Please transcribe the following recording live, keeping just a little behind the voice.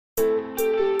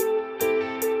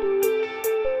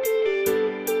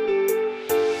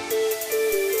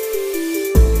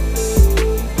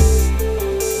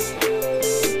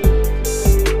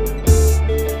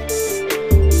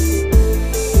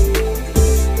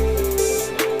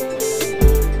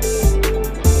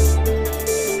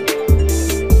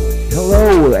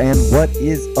And what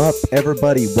is up,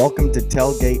 everybody? Welcome to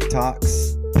Tailgate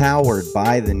Talks, powered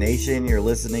by The Nation. You're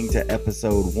listening to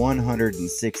episode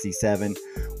 167.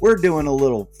 We're doing a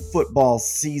little football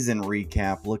season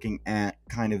recap, looking at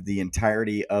kind of the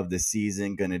entirety of the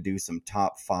season. Going to do some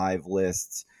top 5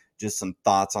 lists, just some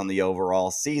thoughts on the overall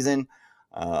season,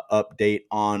 update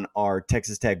on our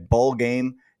Texas Tech bowl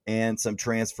game, and some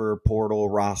transfer portal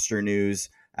roster news,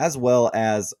 as well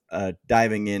as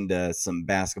diving into some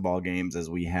basketball games, as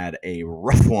we had a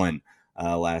rough one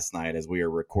last night as we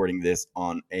are recording this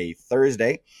on a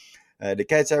Thursday. To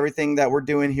catch everything that we're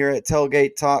doing here at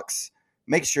Tailgate Talks,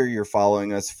 make sure you're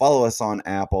following us. Follow us on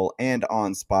Apple and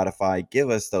on Spotify. Give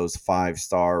us those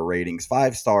 5-star ratings,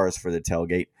 5 stars for the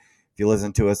Tailgate. If you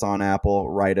listen to us on Apple,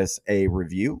 write us a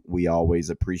review. We always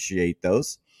appreciate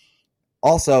those.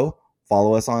 Also,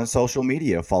 follow us on social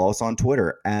media. Follow us on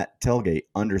Twitter at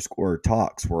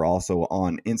Tailgate_Talks. We're also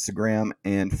on Instagram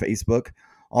and Facebook.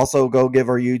 Also, go give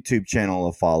our YouTube channel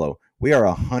a follow. We are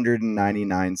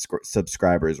 199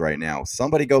 subscribers right now.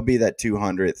 Somebody go be that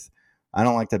 200th. I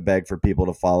don't like to beg for people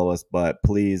to follow us, but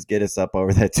please get us up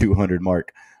over that 200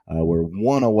 mark. We're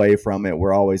one away from it.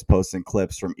 We're always posting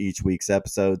clips from each week's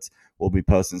episodes. We'll be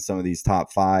posting some of these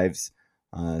top 5s,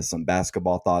 some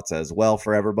basketball thoughts as well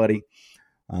for everybody.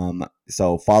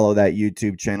 So follow that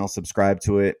YouTube channel, subscribe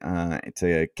to it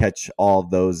to catch all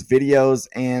those videos.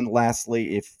 And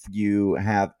lastly, if you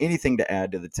have anything to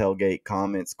add to the Tailgate,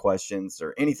 comments, questions,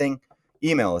 or anything,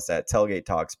 email us at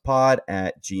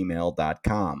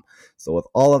tailgatetalkspod@gmail.com. So with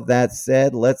all of that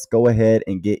said, let's go ahead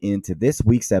and get into this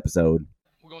week's episode.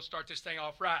 We're going to start this thing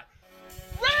off right.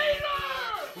 Raider!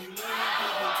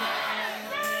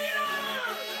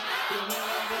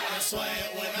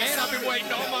 Man, I've been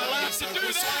waiting all my life to do that.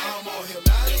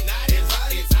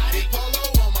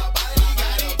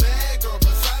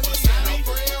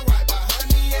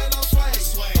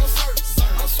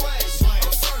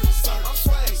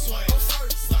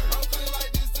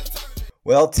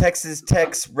 Well, Texas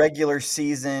Tech's regular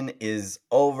season is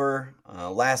over.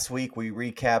 Last week we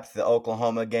recapped the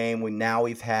Oklahoma game.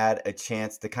 We've had a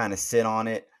chance to kind of sit on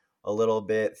it a little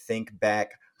bit, think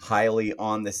back highly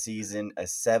on the season, a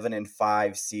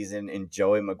 7-5 season in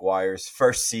Joey McGuire's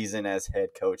first season as head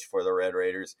coach for the Red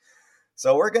Raiders.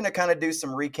 So we're going to kind of do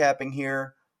some recapping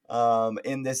here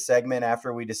in this segment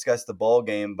after we discuss the bowl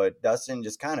game. But Dustin,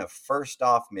 just kind of first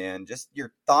off, man, just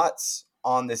your thoughts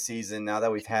on the season now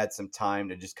that we've had some time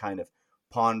to just kind of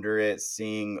ponder it,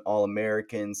 seeing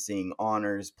All-Americans, seeing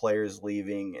honors, players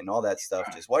leaving, and all that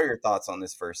stuff. Just what are your thoughts on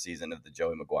this first season of the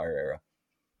Joey McGuire era?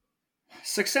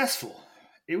 Successful.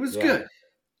 It was good. I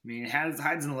mean, it has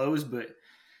highs and lows, but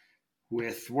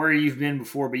with where you've been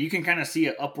before, but you can kind of see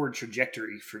an upward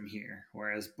trajectory from here.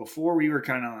 Whereas before we were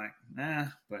kind of like,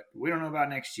 but we don't know about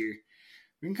next year.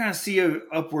 We can kind of see an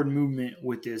upward movement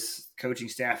with this coaching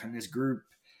staff and this group.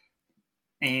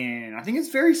 And I think it's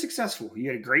very successful. You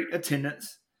had a great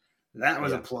attendance. That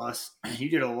was a plus. You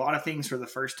did a lot of things for the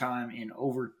first time in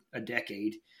over a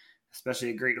decade,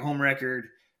 especially a great home record,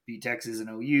 beat Texas and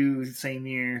OU the same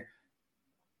year.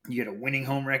 You had a winning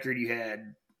home record. You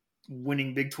had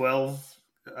winning Big 12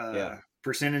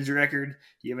 percentage record.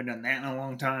 You haven't done that in a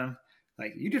long time.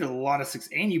 Like, you did a lot of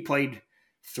success, and you played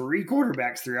 3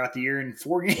 quarterbacks throughout the year in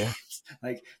 4 games. Yeah.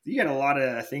 Like, you got a lot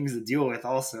of things to deal with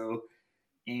also.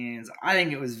 And I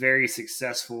think it was very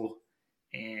successful.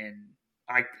 And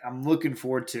I'm looking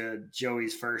forward to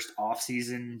Joey's first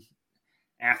offseason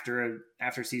after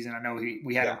season. I know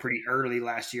we had him pretty early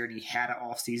last year, and he had an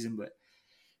offseason, but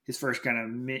his first kind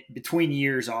of between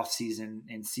years off season,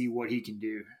 and see what he can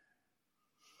do.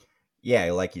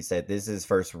 Yeah, like you said, this is his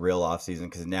first real off season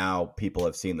because now people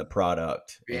have seen the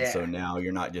product. Yeah. And so now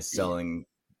you're not just selling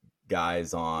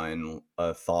guys on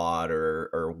a thought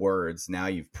or words. Now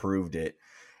you've proved it.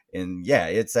 And yeah,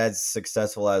 it's as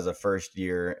successful as a first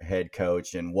year head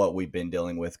coach and what we've been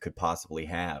dealing with could possibly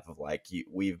have. Like,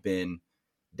 we've been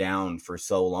down for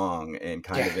so long and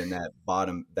kind of in that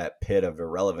bottom, that pit of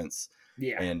irrelevance.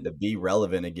 Yeah. And to be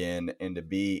relevant again and to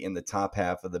be in the top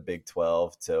half of the Big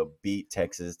 12, to beat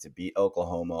Texas, to beat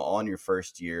Oklahoma on your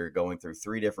first year, going through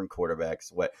 3 different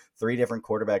quarterbacks. 3 different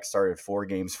quarterbacks started 4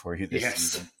 games for you this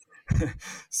season.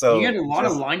 So you had a lot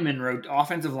of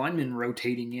offensive linemen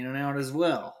rotating in and out as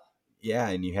well. Yeah,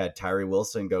 and you had Tyree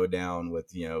Wilson go down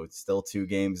with, still 2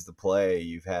 games to play.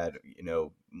 You've had,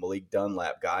 Malik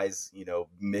Dunlap, guys,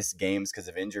 miss games because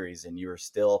of injuries, and you were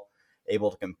still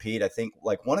able to compete. I think,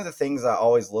 like, one of the things I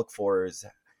always look for is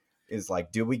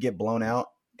like, do we get blown out?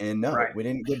 And no, we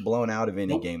didn't get blown out of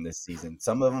any game this season.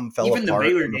 Some of them fell apart. Even the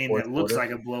Baylor game that looks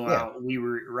like a blowout, we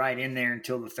were right in there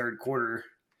until the third quarter.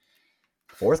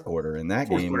 fourth quarter in that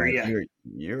game. Quarter, like yeah.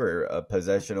 you were a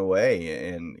possession away,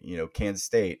 and Kansas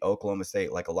State, Oklahoma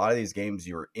State, like a lot of these games,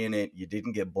 you were in it. You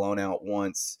didn't get blown out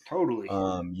once. Totally.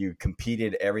 You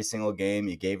competed every single game.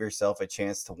 You gave yourself a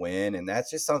chance to win, and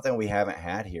that's just something we haven't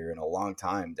had here in a long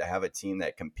time. To have a team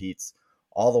that competes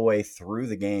all the way through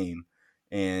the game,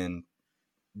 and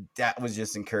that was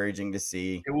just encouraging to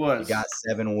see. It was. You got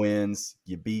 7 wins.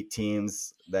 You beat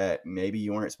teams that maybe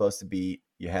you weren't supposed to beat.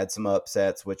 You had some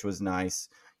upsets, which was nice.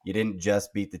 You didn't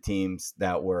just beat the teams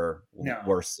that were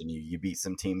worse than you. You beat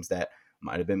some teams that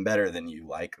might have been better than you,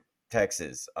 like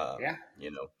Texas.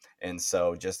 And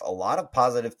so just a lot of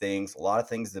positive things, a lot of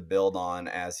things to build on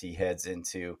as he heads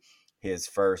into his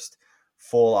first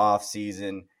full off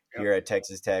season here at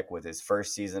Texas Tech, with his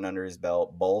first season under his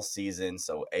belt, bowl season,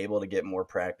 so able to get more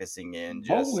practicing in.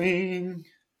 Just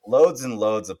loads and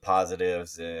loads of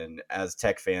positives, and as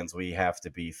Tech fans, we have to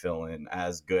be feeling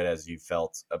as good as you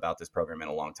felt about this program in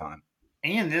a long time.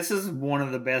 And this is one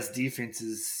of the best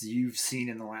defenses you've seen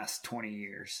in the last 20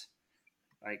 years.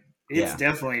 Like, it's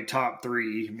definitely top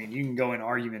 3. I mean, you can go in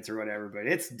arguments or whatever, but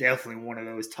it's definitely one of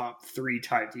those top 3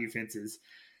 type defenses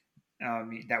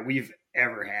that we've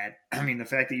ever had. I mean, the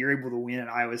fact that you're able to win at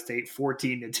Iowa State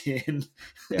 14-10,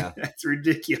 that's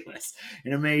ridiculous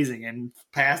and amazing. And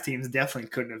past teams definitely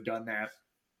couldn't have done that.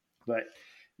 But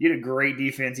you had a great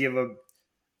defense. You have a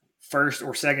first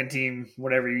or second team,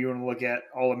 whatever you want to look at,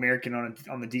 All-American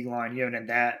on the D line. You haven't had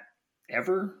that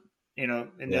ever,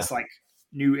 in this like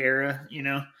new era,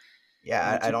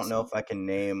 Yeah, I don't know if I can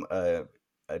name a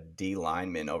D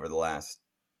lineman over the last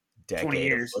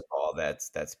decade of football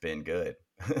that's been good.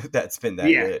 That's been that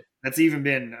good. That's even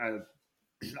been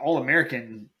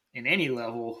All-American in any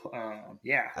level.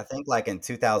 I think like in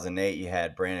 2008 you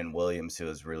had Brandon Williams, who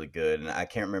was really good, and I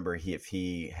can't remember if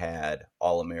he had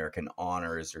All-American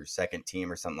honors or second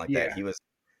team or something like that.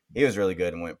 He was really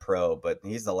good and went pro, but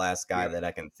he's the last guy that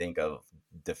I can think of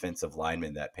defensive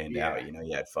lineman that panned out.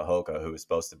 You had Fajoka, who was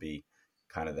supposed to be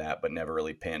kind of that, but never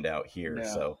really panned out here. No.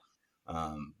 So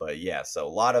so a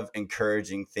lot of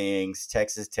encouraging things.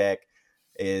 Texas Tech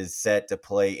is set to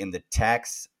play in the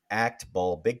Tax Act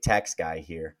Bowl. Big tax guy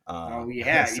here. You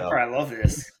probably love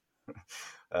this.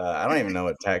 I don't even know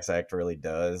what Tax Act really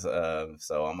does,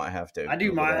 so I might have to. I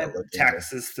do my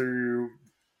taxes through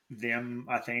them,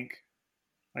 I think.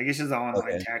 Like, it's just an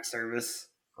online tax service.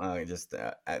 Just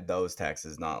those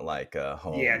taxes, not like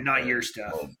home. Yeah, not your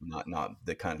stuff. Home, not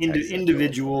the kind of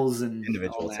individuals and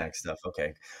individual tax stuff.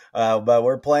 Okay, but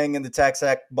we're playing in the Tax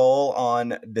Act Bowl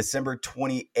on December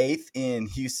 28th in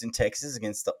Houston, Texas,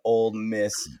 against the Ole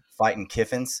Miss Fighting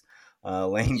Kiffins.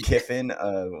 Lane Kiffin.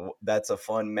 That's a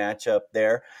fun matchup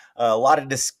there. A lot of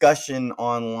discussion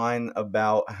online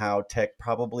about how Tech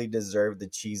probably deserved the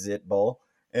Cheez-It Bowl.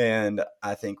 And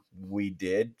I think we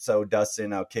did. So,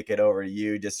 Dustin, I'll kick it over to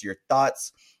you. Just your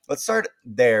thoughts. Let's start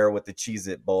there with the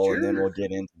Cheez-It Bowl, and then we'll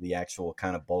get into the actual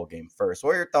kind of bowl game first.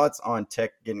 What are your thoughts on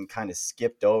Tech getting kind of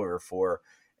skipped over for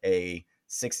a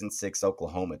 6-6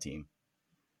 Oklahoma team?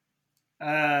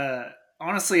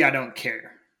 Honestly, I don't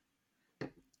care.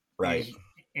 Right.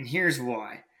 And here's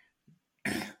why.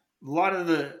 A lot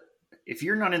of if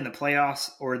you're not in the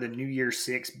playoffs or the New Year's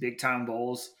 6 big-time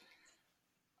bowls,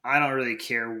 I don't really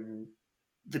care.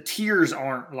 The tiers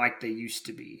aren't like they used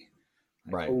to be.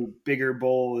 Right. Bigger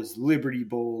bowl is Liberty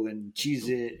Bowl and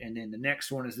Cheez-It, and then the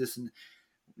next one is this. And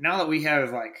now that we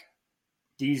have like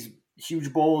these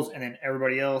huge bowls and then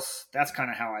everybody else, that's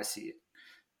kind of how I see it.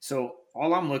 So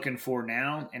all I'm looking for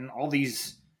now, and all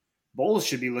these bowls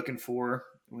should be looking for,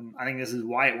 when I think this is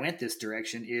why it went this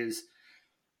direction, is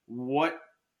what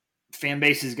fan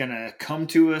base is going to come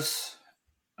to us,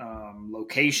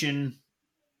 location,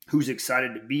 who's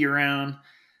excited to be around.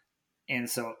 And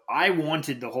so I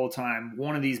wanted the whole time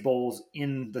one of these bowls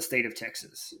in the state of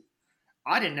Texas.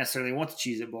 I didn't necessarily want the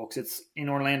Cheez-It Bowl because it's in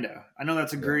Orlando. I know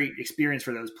that's a great experience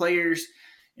for those players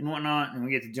and whatnot, and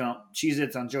we get to jump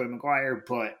Cheez-Its on Joey McGuire,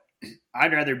 but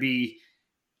I'd rather be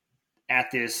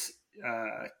at this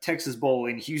Texas Bowl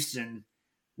in Houston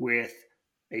with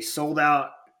a sold-out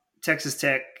Texas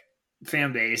Tech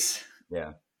fan base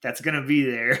that's going to be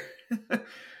there.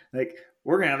 Like,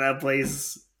 we're going to have that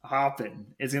place hopping.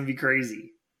 It's going to be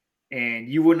crazy. And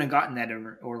you wouldn't have gotten that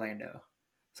in Orlando.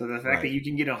 So the fact that you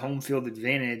can get a home field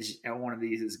advantage at one of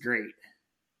these is great.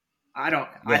 I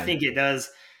think it does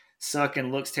suck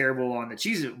and looks terrible on the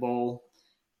Cheez-It Bowl,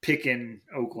 picking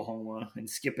Oklahoma and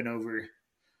skipping over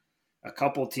a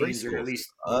couple teams, or at least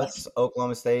us,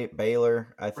 Oklahoma State,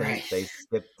 Baylor. I think they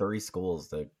skipped 3 schools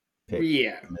to pick.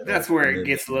 Yeah, that's where it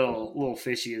gets a little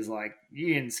fishy. Is like,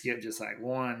 you didn't skip just like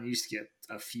one, you skipped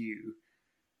a few.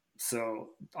 So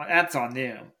that's on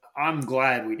them. I'm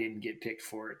glad we didn't get picked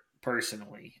for it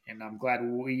personally, and I'm glad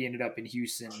we ended up in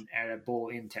Houston at a bowl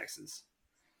in Texas.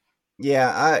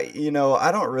 Yeah,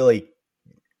 I don't really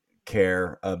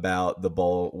care about the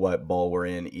bowl, what bowl we're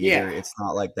in either. Yeah, It's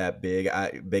not like that big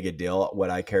a deal.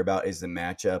 What I care about is the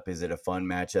matchup. Is it a fun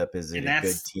matchup? Is it and a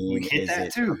good we team? hit Is that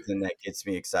it too. something that gets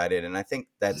me excited? And I think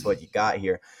that's what you got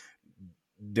here.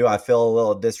 Do I feel a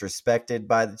little disrespected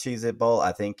by the Cheez-It Bowl?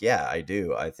 I think, yeah, I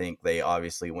do. I think they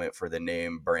obviously went for the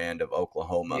name brand of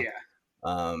Oklahoma. Yeah,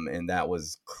 And that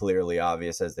was clearly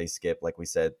obvious as they skipped, like we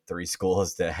said, 3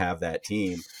 schools to have that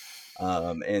team.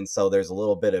 And so there's a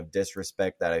little bit of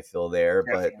disrespect that I feel there,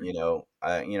 but definitely.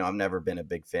 I've never been a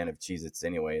big fan of Cheez-Its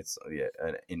anyway. It's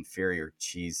an inferior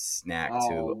cheese snack to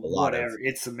Oh, whatever.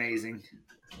 It's amazing.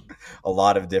 a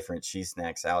lot of different cheese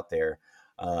snacks out there.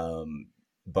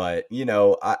 But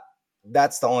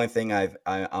that's the only thing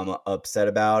I'm upset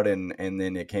about. And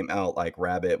then it came out like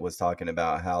Rabbit was talking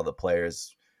about how the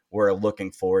players were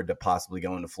looking forward to possibly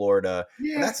going to Florida. And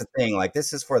Yeah, that's the thing. Like,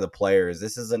 this is for the players.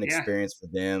 This is an yeah, experience for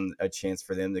them, a chance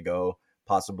for them to go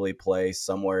possibly play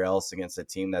somewhere else against a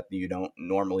team that you don't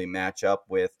normally match up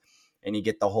with. And you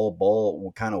get the whole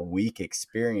bowl kind of week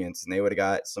experience. And they would have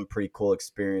got some pretty cool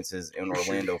experiences in for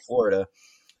sure. Orlando, Florida.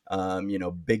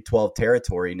 Big 12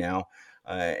 territory now,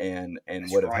 and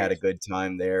That's would have had right. a good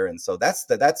time there. And so that's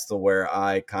the where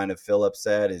I kind of feel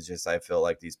upset, is just I feel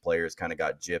like these players kind of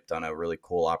got gypped on a really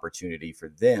cool opportunity for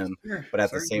them. Sure, But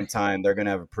at the certainly. same time, they're going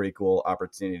to have a pretty cool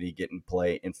opportunity getting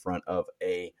play in front of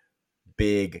a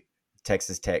big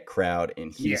Texas Tech crowd in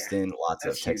Yeah, Houston. Lots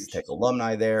of that's Texas huge. Tech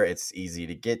alumni there. It's easy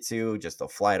to get to, just a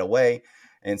flight away.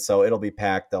 And so it'll be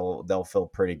packed. They'll feel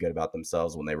pretty good about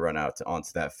themselves when they run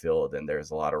onto that field. And there's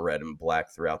a lot of red and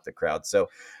black throughout the crowd. So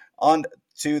on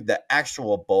to the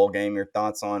actual bowl game, your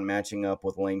thoughts on matching up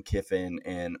with Lane Kiffin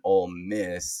and Ole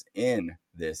Miss in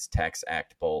this Tax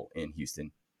Act Bowl in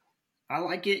Houston. I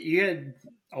like it. You had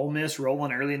Ole Miss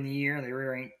rolling early in the year. They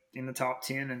were ranked in the top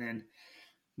 10, and then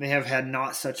they have had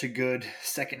not such a good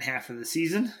second half of the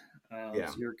season. Yeah.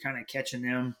 So you're kind of catching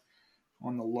them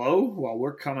on the low while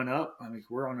we're coming up. I mean,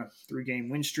 we're on a 3-game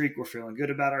win streak. We're feeling good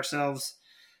about ourselves.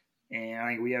 And I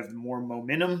think we have more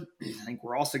momentum. I think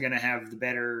we're also going to have the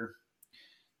better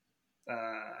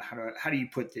how do you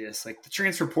put this? Like, the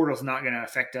transfer portal is not going to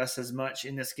affect us as much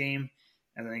in this game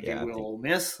as I think it Yeah, I will think. Ole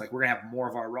Miss. Like, we're going to have more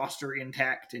of our roster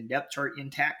intact and depth chart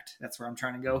intact. That's where I'm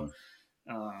trying to go.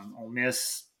 Mhm. Ole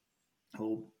Miss, a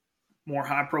little more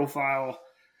high profile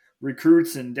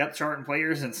recruits and depth chart and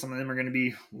players, and some of them are going to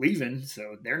be leaving,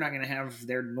 so they're not going to have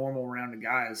their normal round of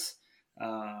guys.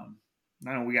 I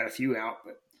know we got a few out,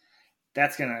 but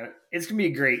it's gonna be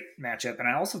a great matchup. And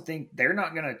I also think they're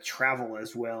not gonna travel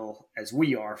as well as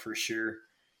we are for sure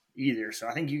either. So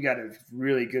I think you got a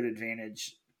really good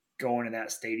advantage going to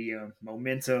that stadium.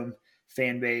 Momentum,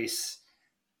 fan base,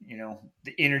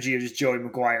 the energy of just Joey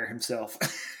McGuire himself.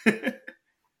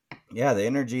 Yeah, the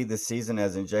energy this season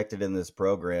has injected in this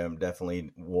program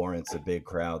definitely warrants a big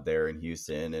crowd there in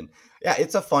Houston. And yeah,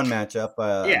 it's a fun matchup.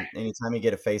 Yeah. Anytime you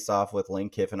get a face off with Lane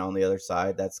Kiffin on the other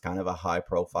side, that's kind of a high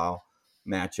profile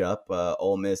matchup.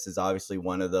 Ole Miss is obviously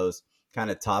one of those kind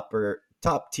of top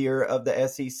tier of the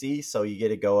SEC. So you get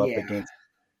to go up Yeah. against,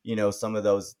 some of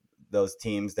those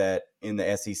teams that in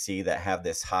the SEC that have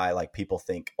this high, like people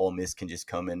think Ole Miss can just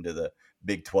come into the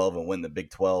Big 12 and win the Big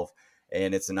 12.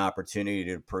 And it's an opportunity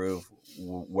to prove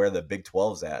where the Big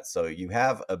 12's at. So you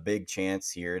have a big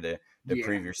chance here to Yeah.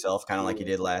 prove yourself, kind of like you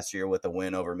did last year with a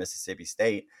win over Mississippi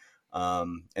State.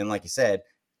 And like you said,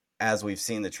 as we've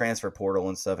seen the transfer portal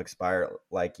and stuff expire,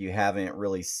 like, you haven't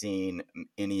really seen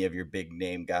any of your big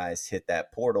name guys hit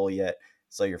that portal yet.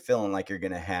 So you're feeling like you're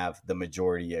going to have the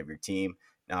majority of your team.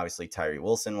 Now, obviously, Tyree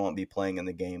Wilson won't be playing in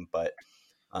the game, but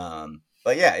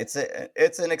yeah, it's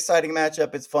an exciting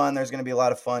matchup. It's fun. There's going to be a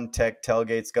lot of fun Tech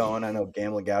tailgates going. I know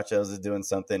Gambling Gauchos is doing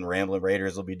something. Rambling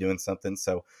Raiders will be doing something.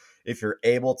 So if you're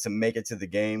able to make it to the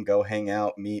game, go hang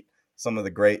out, meet some of the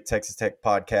great Texas Tech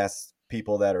podcast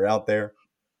people that are out there.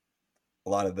 A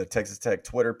lot of the Texas Tech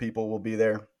Twitter people will be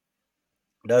there.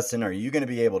 Dustin, are you going to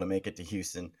be able to make it to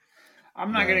Houston?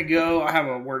 I'm not going to go. I have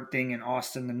a work thing in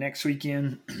Austin the next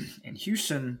weekend. And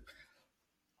Houston,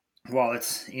 while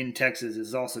it's in Texas,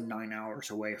 is also 9 hours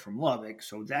away from Lubbock.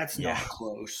 So that's not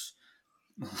close.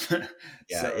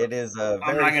 Yeah, So it is a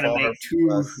I'm very not going to far make for 2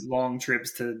 us. long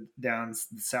trips to down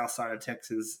the south side of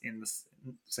Texas in the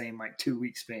same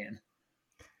 2-week span.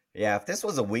 Yeah, if this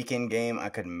was a weekend game, I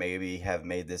could maybe have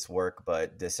made this work,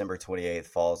 but December 28th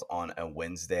falls on a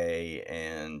Wednesday,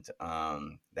 and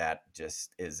that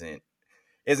just isn't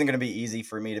going to be easy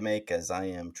for me to make, as I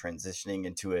am transitioning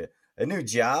into a new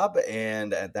job,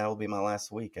 and that will be my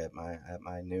last week at my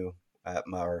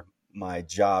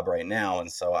job right now.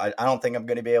 And so I don't think I'm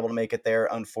going to be able to make it there,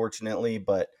 unfortunately.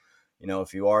 But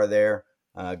if you are there,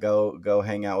 go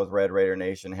hang out with Red Raider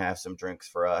Nation, have some drinks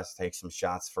for us, take some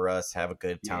shots for us, have a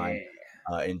good time,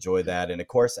 enjoy that. And of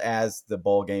course, as the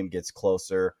bowl game gets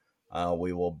closer,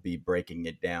 we will be breaking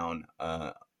it down,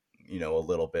 a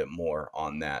little bit more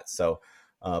on that. So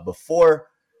before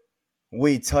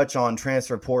we touch on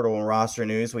transfer portal and roster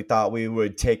news, we thought we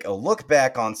would take a look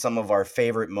back on some of our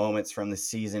favorite moments from the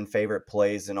season, favorite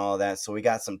plays and all that. So we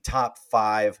got some top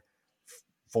 5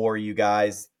 for you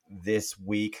guys this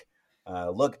week.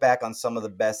 Look back on some of the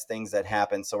best things that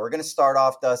happened. So we're going to start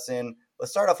off, Dustin.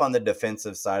 Let's start off on the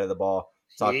defensive side of the ball.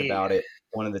 Talk about it.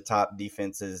 One of the top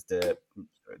defenses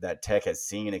that Tech has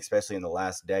seen, especially in the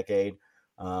last decade.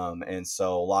 And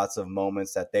so lots of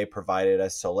moments that they provided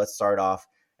us. So let's start off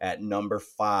at number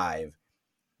 5,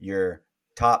 your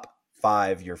top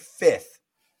 5, your 5th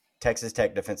Texas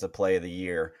Tech Defensive Play of the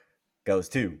Year goes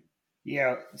to.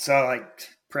 Yeah, so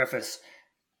preface,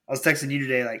 I was texting you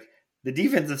today, the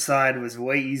defensive side was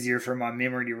way easier for my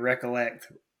memory to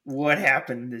recollect what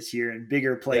happened this year, and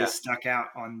bigger plays stuck out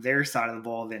on their side of the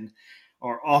ball than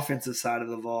our offensive side of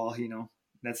the ball.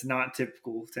 That's not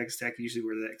typical. Texas Tech usually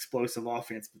were the explosive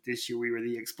offense, but this year we were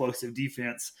the explosive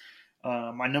defense.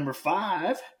 My number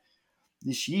 5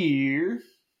 this year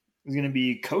is going to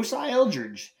be Kosai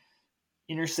Eldridge.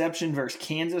 Interception versus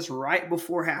Kansas right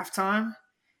before halftime.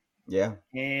 Yeah.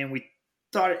 And we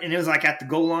thought, and it was at the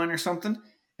goal line or something,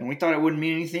 and we thought it wouldn't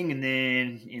mean anything. And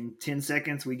then in 10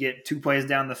 seconds, we get 2 plays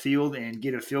down the field and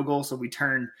get a field goal. So we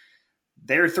turn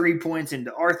their 3 points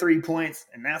into our 3 points.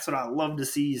 And that's what I love to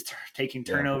see, is taking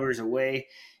turnovers away.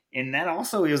 And that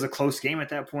also, it was a close game at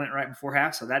that point right before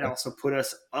half. So that also put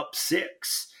us up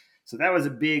 6. So that was a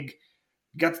big,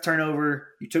 you got the turnover,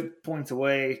 you took points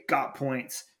away, got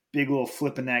points, big little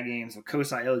flip in that game. So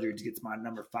Kosai Eldridge gets my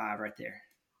number 5 right there.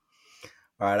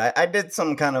 All right. I did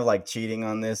some kind of cheating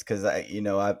on this because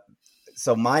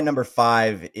so my number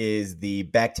 5 is the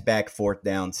back-to-back 4th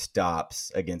down stops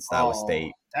against Iowa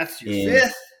State. That's your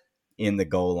 5th? In the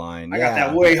goal line. I got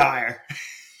that way higher.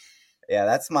 Yeah,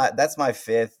 that's my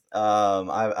 5th.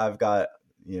 I've got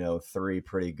 3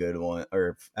 pretty good ones,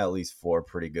 or at least 4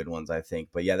 pretty good ones, I think.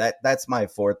 But yeah, that's my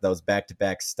 4th. Those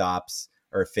back-to-back stops,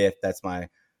 or 5th. That's my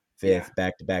 5th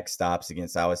back-to-back stops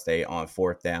against Iowa State on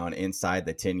 4th down inside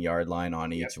the 10-yard line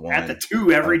on each one. At the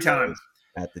 2 every time.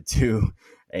 At the 2,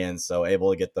 and so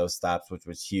able to get those stops, which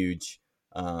was huge,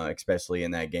 especially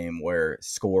in that game where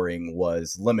scoring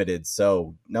was limited.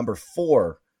 So number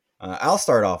 4. I'll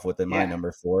start off with my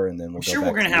number 4, and then we'll go back.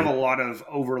 We're going to have a lot of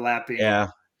overlapping. Yeah.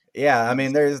 I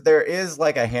mean, there is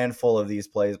a handful of these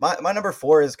plays. My number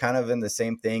 4 is kind of in the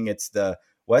same thing. It's the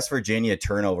West Virginia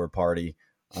turnover party,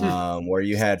 where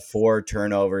you had 4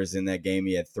 turnovers in that game.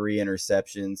 You had 3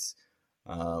 interceptions.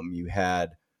 You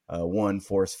had 1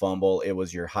 forced fumble. It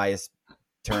was your highest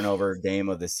turnover game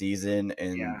of the season,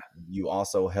 and you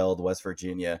also held West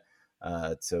Virginia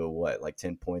to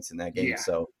 10 points in that game.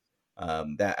 So.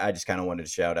 That I just kind of wanted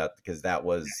to shout out because that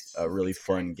was a really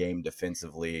fun game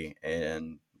defensively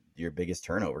and your biggest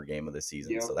turnover game of the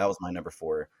season. So that was my number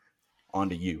 4. On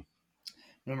to you.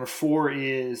 Number 4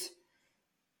 is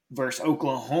versus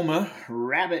Oklahoma.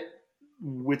 Rabbit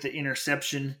with the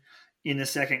interception in the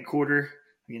second quarter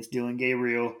against Dylan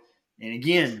Gabriel. And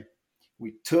again,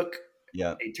 we took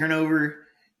a turnover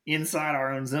inside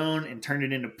our own zone and turned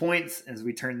it into points as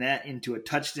we turned that into a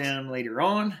touchdown later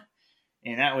on.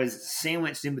 And that was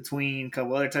sandwiched in between a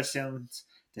couple other touchdowns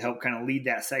to help kind of lead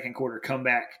that second quarter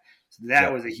comeback. So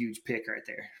that was a huge pick right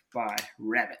there by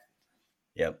Rabbit.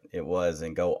 Yep, it was.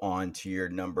 And go on to your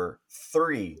number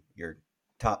 3, your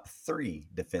top 3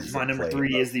 defensive My number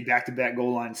 3 is the back-to-back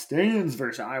goal line stands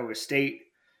versus Iowa State.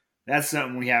 That's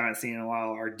something we haven't seen in a while.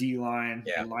 Our D-line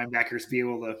and linebackers be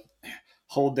able to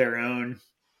hold their own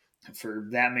for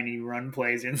that many run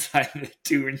plays inside the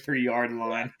 2 and 3 yard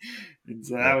line. And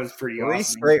so that was pretty awesome. 3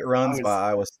 straight runs by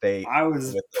Iowa State. I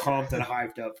was pumped and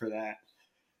hyped up for that.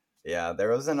 Yeah, there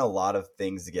wasn't a lot of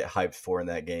things to get hyped for in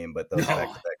that game, but those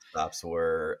back-to-back stops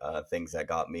were things that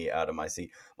got me out of my seat.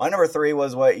 My number 3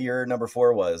 was what your number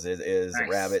 4 was, is nice.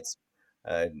 Rabbits.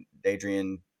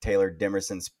 Adrian Taylor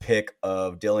Demerson's pick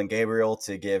of Dylan Gabriel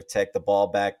to give Tech the ball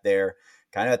back there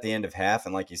kind of at the end of half.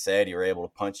 And like you said, you were able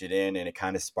to punch it in, and it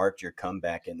kind of sparked your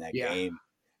comeback in that game.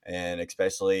 And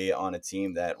especially on a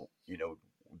team that,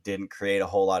 didn't create a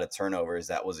whole lot of turnovers,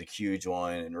 that was a huge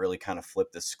one and really kind of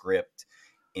flipped the script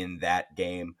in that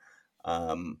game.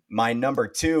 My number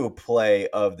 2 play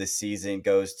of the season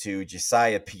goes to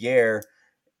Josiah Pierre.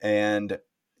 And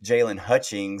Jalen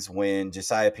Hutchings when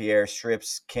Josiah Pierre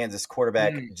strips Kansas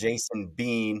quarterback Jason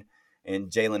Bean,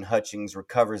 and Jalen Hutchings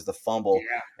recovers the fumble.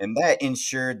 Yeah. And that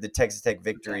ensured the Texas Tech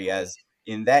victory, as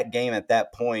in that game at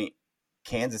that point,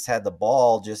 Kansas had the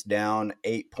ball just down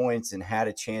 8 points and had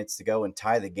a chance to go and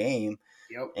tie the game.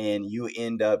 Yep. And you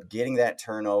end up getting that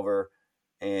turnover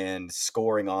and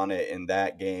scoring on it, and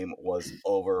that game was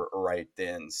over right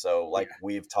then. So like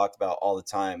we've talked about all the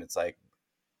time, it's like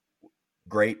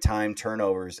great time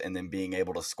turnovers and then being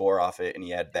able to score off it, and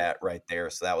he had that right there.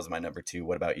 So that was my number 2.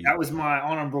 What about you? That was my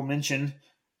honorable mention.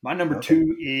 My number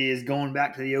 2 is going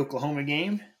back to the Oklahoma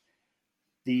game.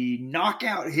 The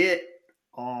knockout hit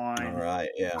on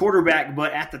quarterback,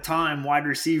 but at the time, wide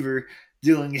receiver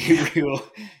Dylan Gabriel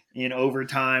in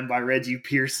overtime by Reggie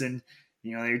Pearson.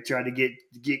 You know, they tried to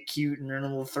get cute and run a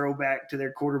little throwback to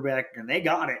their quarterback, and they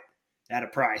got it at a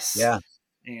price. Yeah.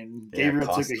 And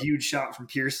Gabriel took a huge shot from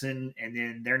Pearson, and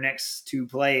then their next 2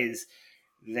 plays,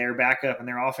 their backup and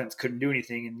their offense couldn't do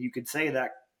anything, and you could say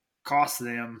that cost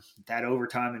them that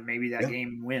overtime and maybe that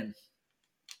game win.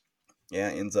 Yeah,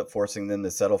 ends up forcing them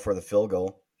to settle for the field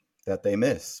goal that they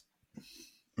miss.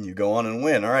 You go on and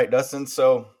win. All right, Dustin,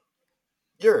 so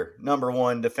your number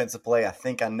 1 defensive play, I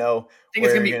think I know. I think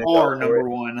it's going to be our number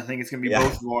 1. I think it's going to be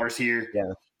both of ours here.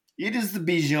 Yeah. It is the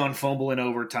Bijan fumble in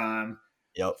overtime.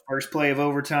 Yep. First play of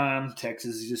overtime,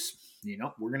 Texas just,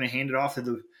 we're going to hand it off to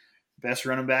the best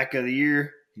running back of the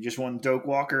year. He just won Doak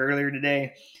Walker earlier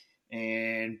today.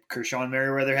 And Kershawn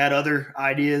Merriweather had other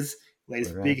ideas.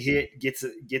 Latest big hit, gets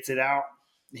it out.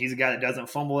 He's a guy that doesn't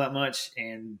fumble that much.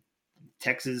 And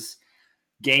Texas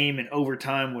game in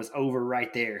overtime was over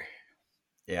right there.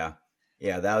 Yeah.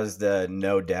 Yeah, that was the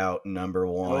no doubt number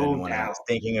 1. When I was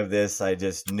thinking of this, I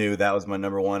just knew that was my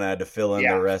number 1. I had to fill in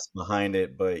the rest behind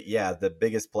it. But, yeah, the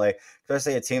biggest play,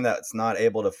 especially a team that's not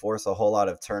able to force a whole lot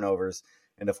of turnovers,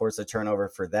 and to force a turnover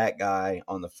for that guy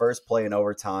on the first play in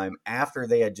overtime after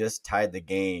they had just tied the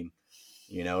game,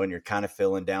 and you're kind of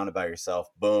feeling down about yourself.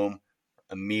 Boom,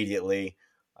 immediately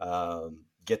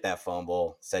get that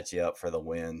fumble, set you up for the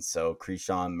win. So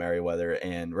Kershawn Merriweather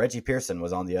and Reggie Pearson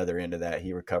was on the other end of that.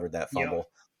 He recovered that fumble.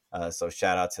 So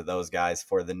shout out to those guys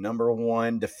for the number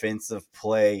 1 defensive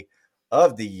play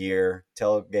of the year.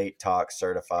 Tailgate Talk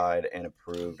certified and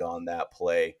approved on that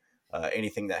play.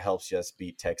 Anything that helps us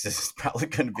beat Texas is probably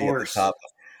going to be at the top.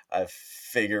 I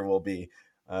figure we'll be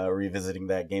revisiting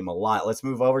that game a lot. Let's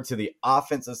move over to the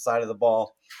offensive side of the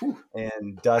ball.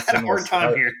 And Dustin had a hard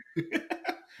time here.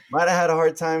 Might have had a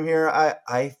hard time here.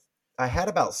 I had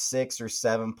about 6 or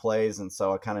 7 plays, and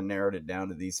so I kind of narrowed it down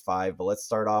to these 5. But let's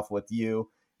start off with you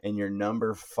and your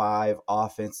number 5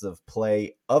 offensive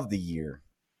play of the year.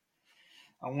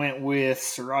 I went with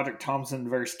SaRodorick Thompson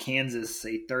versus Kansas,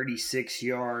 a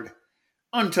 36-yard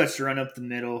untouched run up the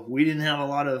middle. We didn't have a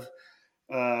lot of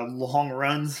long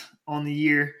runs on the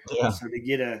year, so to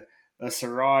get a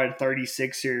Sarod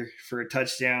 36er for a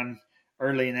touchdown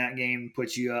early in that game,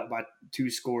 put you up by 2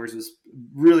 scores, was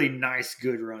really nice,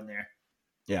 good run there.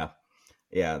 Yeah,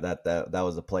 that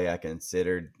was a play I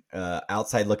considered.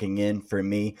 Outside looking in for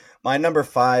me, my number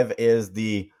 5 is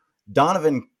the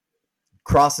Donovan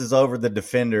crosses over the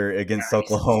defender against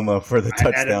Oklahoma for the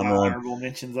touchdown run. Honorable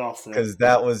mentions also, because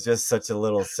that was just such a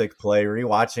little sick play.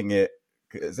 Rewatching it,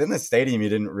 because in the stadium you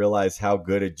didn't realize how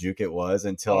good a juke it was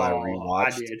until I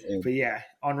rewatched. I did, and but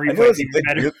on replay, it was even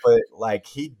better. Juke, but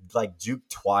he juked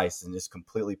twice and just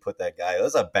completely put that guy. It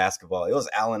was a basketball. It was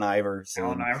Allen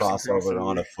Iverson crossover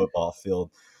on a football field.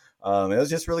 It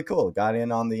was just really cool. Got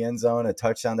in on the end zone, a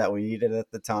touchdown that we needed at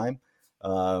the time.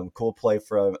 Cool play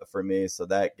for me. So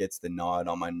that gets the nod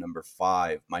on my number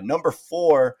 5. My number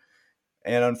 4,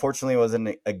 and unfortunately it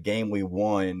wasn't a game we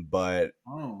won, but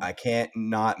I can't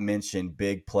not mention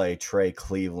big play Trey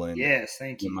Cleveland. Yes,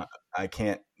 thank you. I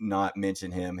can't not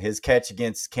mention him. His catch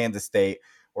against Kansas State,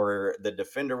 where the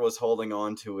defender was holding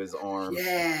on to his arm,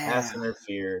 pass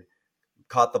interfered,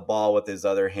 caught the ball with his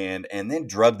other hand, and then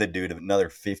drugged the dude another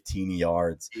 15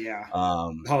 yards. Yeah.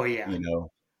 I'm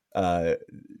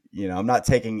not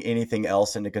taking anything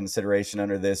else into consideration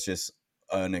under this, just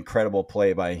an incredible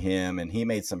play by him. And he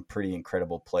made some pretty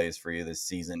incredible plays for you this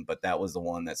season, but that was the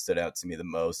one that stood out to me the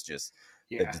most, just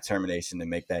the determination to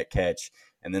make that catch.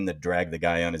 And then to drag the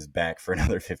guy on his back for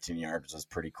another 15 yards was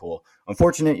pretty cool.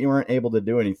 Unfortunate you weren't able to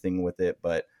do anything with it,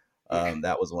 but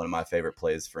that was one of my favorite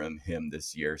plays from him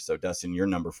this year. So, Dustin, your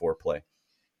number 4 play.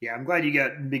 Yeah, I'm glad you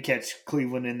got big catch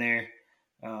Cleveland in there.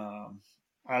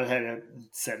 I had a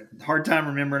hard time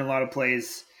remembering a lot of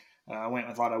plays. I went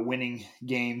with a lot of winning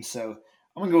games. So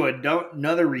I'm going to go with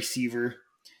another receiver,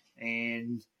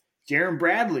 and Jaron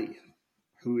Bradley,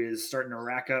 who is starting to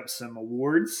rack up some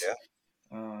awards.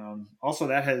 Also,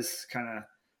 that has kind of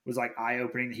was like eye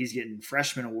opening that he's getting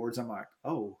freshman awards. I'm like,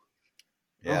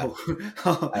 Yeah.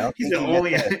 he's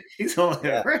only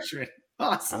a freshman.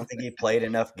 Awesome. I don't think he played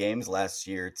enough games last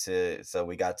year so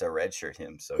we got to redshirt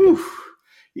him. So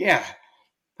yeah.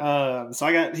 So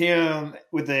I got him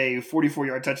with a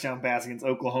 44-yard touchdown pass against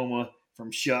Oklahoma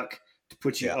from Shuck to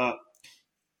put you up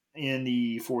in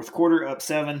the fourth quarter, up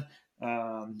 7.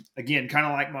 Again, kind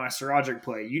of like my Sarajic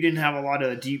play. You didn't have a lot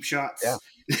of deep shots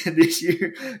this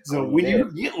year. So when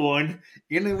you get one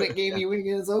in the game you win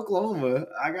against Oklahoma,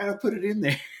 I got to put it in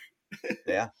there.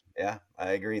 Yeah,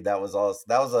 I agree. That was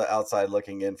an outside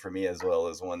looking in for me as well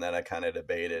as one that I kind of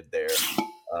debated there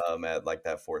at like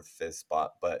that 4th, 5th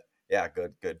spot. But yeah,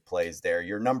 good plays there.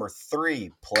 Your number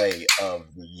 3 play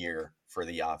of the year for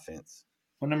the offense.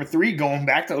 Well, number 3, going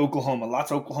back to Oklahoma.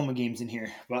 Lots of Oklahoma games in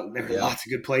here, but there were lots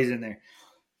of good plays in there.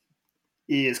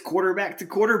 Is quarterback to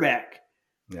quarterback.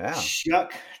 Yeah.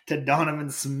 Shuck to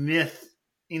Donovan Smith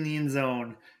in the end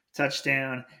zone.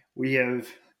 Touchdown. We have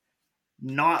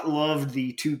not loved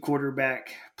the 2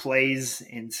 quarterback plays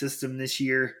and system this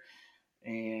year,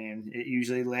 and it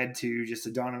usually led to just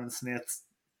a Donovan Smith's,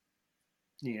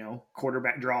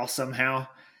 quarterback draw somehow.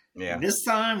 Yeah. And this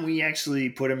time we actually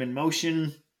put him in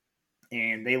motion,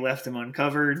 and they left him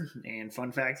uncovered. And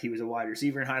fun fact, he was a wide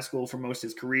receiver in high school for most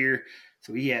of his career,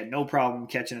 so he had no problem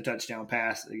catching a touchdown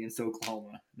pass against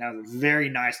Oklahoma. That was a very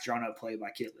nice drawn-up play by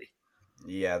Kitley.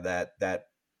 Yeah, that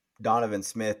Donovan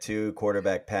Smith 2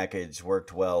 quarterback package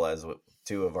worked well, as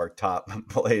 2 of our top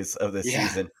plays of the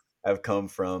season have come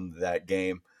from that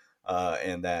game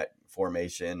and that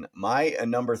formation. My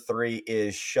number 3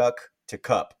 is Shuck to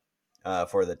Cup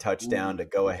for the touchdown to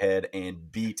go ahead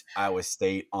and beat Iowa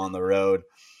State on the road.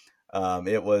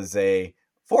 It was a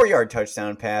 4-yard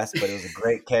touchdown pass, but it was a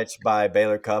great catch by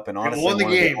Baylor Cupp, and honestly won the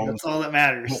game. That's all that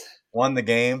matters. Won the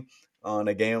game on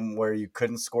a game where you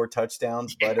couldn't score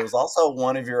touchdowns, but it was also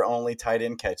one of your only tight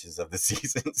end catches of the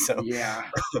season. So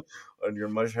on your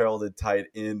much heralded tight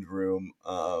end room.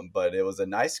 But it was a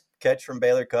nice catch from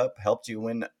Baylor Cupp, helped you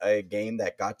win a game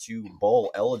that got you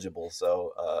bowl eligible.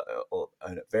 So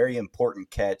a very important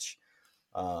catch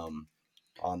on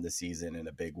the season and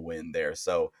a big win there.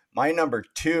 So my number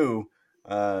 2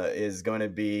 is going to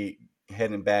be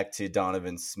heading back to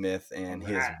Donovan Smith and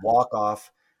his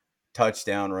walk-off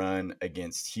touchdown run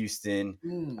against Houston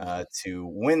to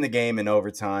win the game in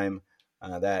overtime.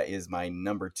 That is my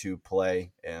number 2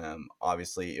 play.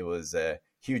 Obviously, it was a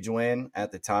huge win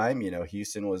at the time.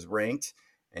 Houston was ranked,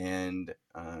 and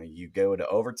you go to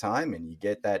overtime and you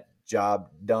get that job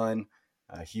done.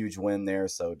 A huge win there.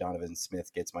 So Donovan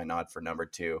Smith gets my nod for number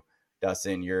 2.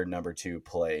 Dustin, your number 2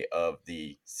 play of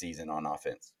the season on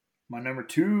offense. My number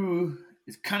 2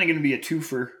 is kind of going to be a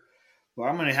twofer. Well,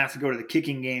 I'm going to have to go to the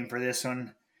kicking game for this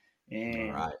one.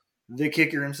 And the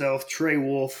kicker himself, Trey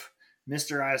Wolff,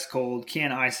 Mr. Ice Cold,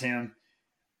 can't ice him.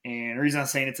 And the reason I'm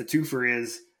saying it's a twofer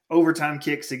is overtime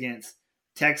kicks against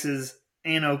Texas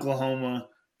and Oklahoma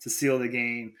to seal the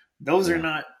game. Those are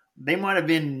not – they might have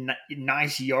been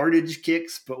nice yardage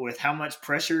kicks, but with how much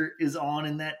pressure is on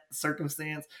in that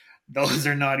circumstance, those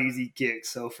are not easy kicks.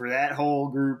 So for that whole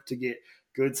group to get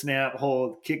good snap,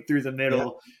 hold, kick through the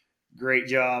middle – great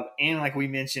job. And like we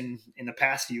mentioned in the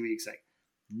past few weeks, like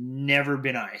never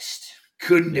been iced.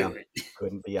 Couldn't do it.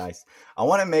 Couldn't be iced. I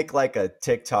want to make like a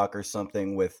TikTok or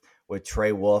something with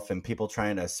Trey Wolff and people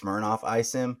trying to Smirnoff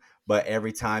ice him, but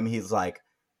every time he's like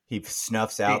he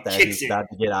snuffs out that he's about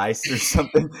to get iced or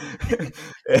something.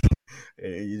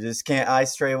 You just can't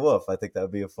ice Trey Wolff. I think that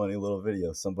would be a funny little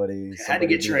video. Somebody had to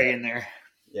get Trey in there.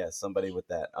 Yeah, somebody with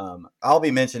that. I'll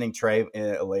be mentioning Trey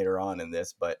later on in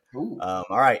this, but all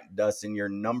right, Dustin, your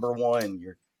number 1,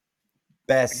 your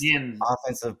best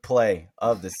offensive play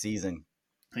of the season.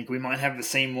 I think we might have the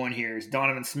same one here. It's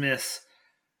Donovan Smith's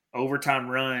overtime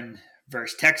run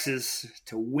versus Texas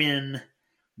to win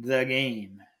the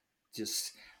game.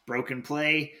 Just broken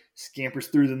play, scampers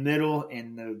through the middle,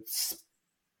 and the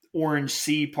orange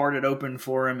sea parted open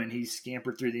for him, and he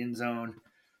scampered through the end zone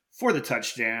for the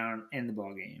touchdown and the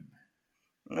ball game.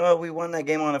 Well, we won that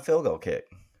game on a field goal kick.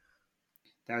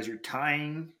 That was your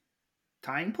tying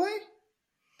play?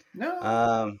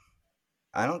 No.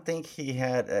 I don't think he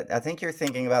had. I think you're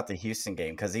thinking about the Houston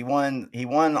game because he won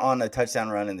on a touchdown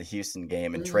run in the Houston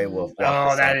game, and Trey Wolff.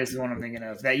 Oh, that is the one I'm thinking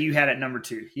of. That you had at number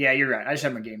 2. Yeah, you're right. I just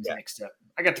have my games mixed up.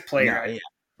 I got the play right. Yeah.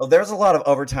 Well, there's a lot of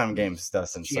overtime games,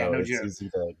 Dustin, so it's easy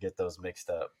to get those mixed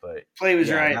up. But play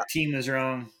was right, team was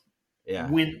wrong. Yeah.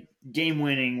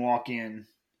 Game-winning walk-in,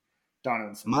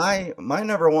 Donovan Smith. My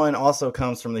number 1 also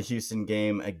comes from the Houston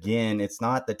game. Again, it's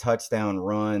not the touchdown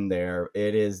run there.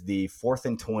 It is the 4th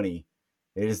and 20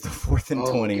 It is the 4th and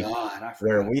 20 God, I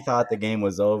where forgot. we thought the game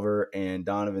was over, and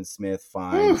Donovan Smith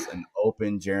finds an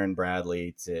open Jaron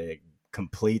Bradley to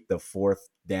complete the 4th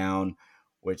down,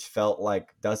 which felt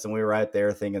like, Dustin, we were right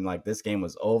there thinking like this game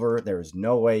was over. There was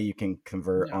no way you can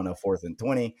convert No. on a 4th and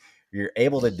 20. You're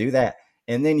able to do that,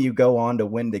 and then you go on to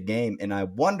win the game. And I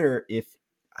wonder if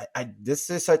this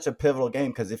is such a pivotal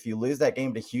game, because if you lose that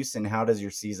game to Houston, how does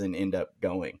your season end up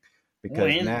going?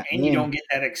 Because and you don't get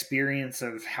that experience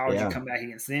of how did you come back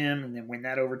against them and then win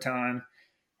that overtime.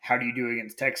 How do you do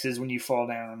against Texas when you fall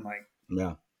down?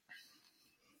 Yeah.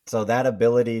 So that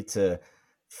ability to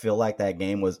feel like that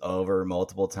game was over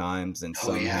multiple times and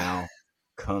somehow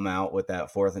come out with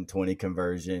that 4th and 20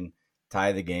 conversion,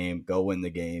 tie the game, go win the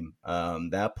game.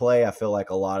 That play, I feel like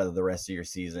a lot of the rest of your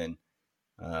season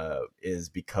is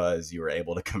because you were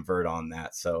able to convert on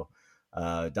that. So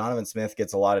Donovan Smith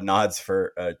gets a lot of nods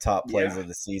for top plays of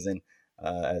the season,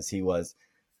 as he was,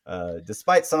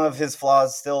 despite some of his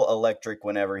flaws, still electric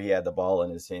whenever he had the ball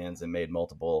in his hands and made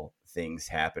multiple things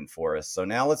happen for us. So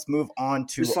now let's move on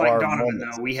to just like our Donovan,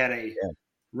 moments. though, we had a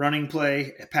running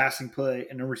play, a passing play,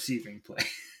 and a receiving play.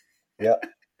 Yep.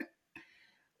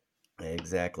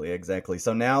 Exactly.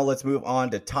 So now let's move on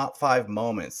to top 5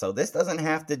 moments. So this doesn't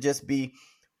have to just be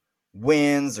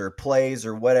wins or plays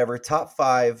or whatever. Top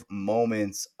 5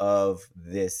 moments of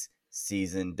this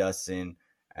season. Dustin,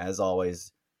 as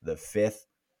always, the 5th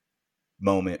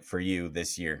moment for you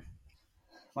this year.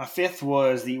 My 5th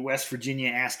was the West Virginia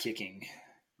ass kicking,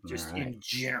 just in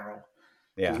general.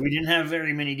 Yeah, we didn't have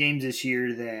very many games this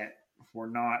year that were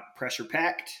not pressure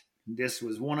packed. This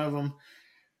was one of them.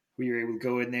 We were able to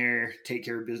go in there, take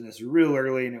care of business real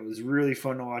early, and it was really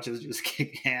fun to watch us just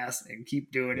kick ass and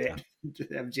keep doing it. To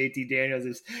have JT Daniels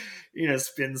just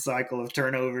spin cycle of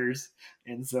turnovers,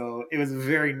 and so it was a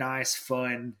very nice,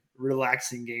 fun,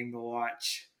 relaxing game to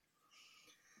watch.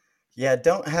 Yeah,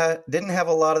 didn't have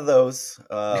a lot of those.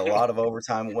 A lot of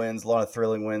overtime wins, a lot of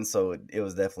thrilling wins. So it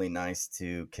was definitely nice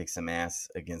to kick some ass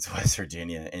against West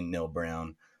Virginia and Neil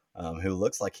Brown, who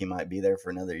looks like he might be there for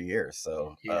another year.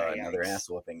 So another ass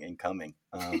whooping incoming.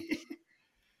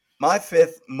 My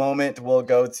 5th moment will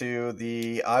go to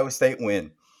the Iowa State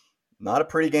win. Not a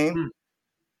pretty game,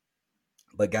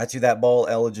 but got you that bowl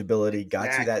eligibility,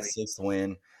 got you that 6th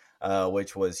win,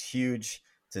 which was huge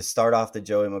to start off the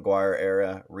Joey McGuire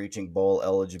era, reaching bowl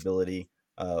eligibility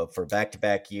for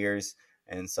back-to-back years.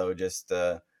 And so just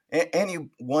and you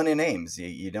won in Ames.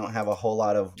 You don't have a whole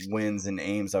lot of wins in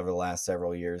Ames over the last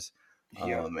several years.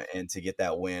 And to get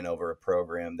that win over a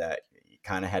program that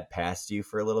kind of had passed you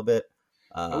for a little bit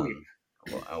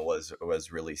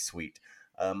was really sweet.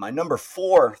 My number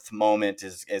 4th moment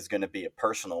is going to be a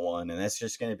personal one, and that's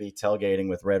just going to be tailgating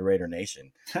with Red Raider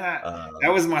Nation.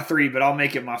 That was my 3, but I'll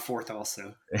make it my 4th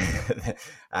also.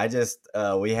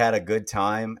 We had a good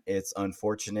time. It's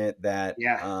unfortunate that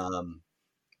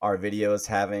our videos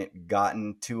haven't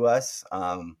gotten to us.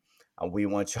 We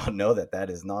want y'all to know that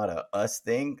is not a us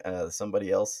thing.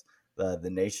 Somebody else, the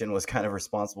Nation, was kind of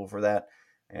responsible for that.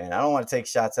 And I don't want to take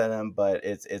shots at them, but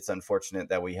it's unfortunate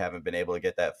that we haven't been able to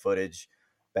get that footage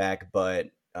back. But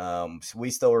we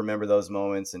still remember those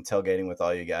moments and tailgating with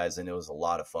all you guys, and it was a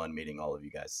lot of fun meeting all of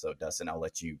you guys. So Dustin, I'll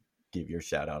let you give your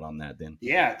shout out on that then.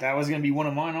 Yeah, that was going to be one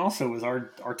of mine also, was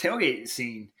our tailgate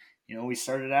scene. We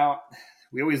started out,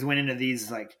 we always went into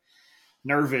these like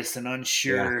nervous and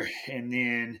unsure, and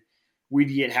then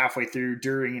we'd get halfway through,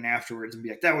 during, and afterwards and be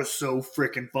like, that was so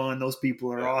freaking fun. Those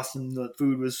people are awesome. The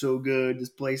food was so good. This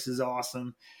place is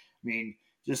awesome. I mean,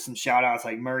 just some shout outs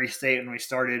like Murray State when we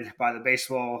started by the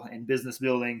baseball and business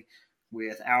building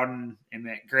with Alden and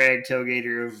met Greg,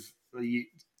 tailgater of the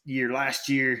year last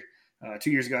year,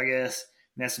 2 years ago, I guess.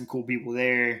 Met some cool people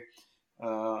there.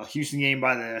 Houston game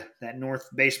by that North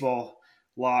baseball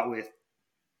lot with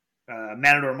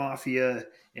Matador Mafia,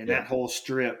 and that whole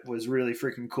strip was really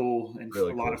freaking cool and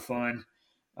really a lot of fun.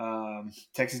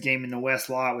 Texas game in the West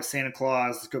lot with Santa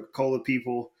Claus, the Coca-Cola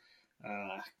people,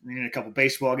 and a couple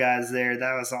baseball guys there.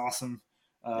 That was awesome.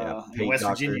 West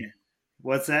Doctor. Virginia.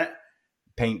 What's that?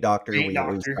 Paint Doctor. Paint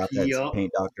Doctor.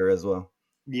 Paint Doctor as well.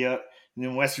 Yep. And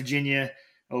then West Virginia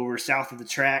over south of the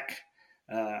track.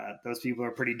 Those people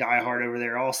are pretty diehard over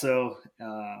there also.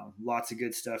 Lots of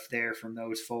good stuff there from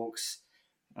those folks.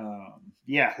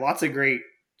 Lots of great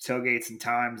tailgates and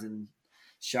times and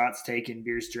shots taken,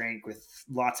 beers drank with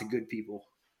lots of good people.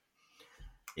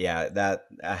 Yeah,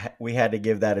 we had to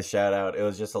give that a shout out. It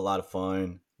was just a lot of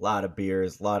fun, a lot of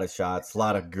beers, a lot of shots, a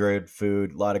lot of good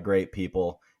food, a lot of great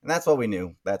people. And that's what we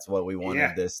knew. That's what we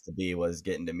wanted this to be, was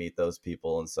getting to meet those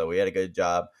people. And so we had a good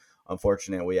job.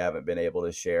 Unfortunately, we haven't been able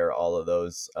to share all of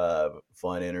those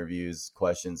fun interviews,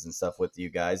 questions, and stuff with you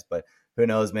guys. But who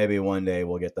knows? Maybe one day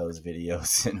we'll get those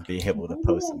videos and be able to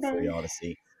post them for y'all to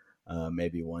see.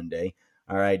 Maybe one day.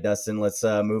 All right, Dustin, let's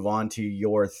move on to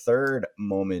your third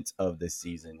moment of the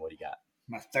season. What do you got?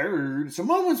 My third. So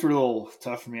moments were a little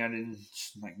tough for me. I didn't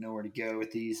know where to go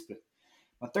with these, but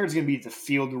my third's going to be the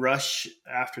field rush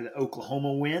after the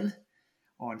Oklahoma win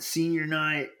on senior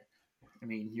night. I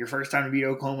mean, your first time to beat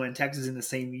Oklahoma and Texas in the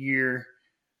same year.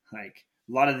 Like,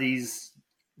 a lot of these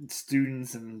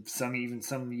students and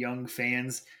some young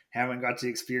fans haven't got to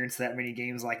experience that many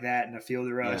games like that in a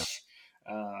field rush.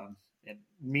 Yeah. And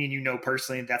me and you know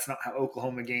personally, that's not how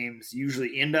Oklahoma games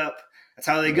usually end up. That's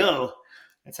how they go.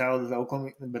 That's how the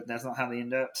Oklahoma, but that's not how they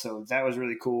end up. So that was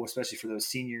really cool, especially for those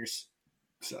seniors.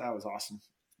 So that was awesome.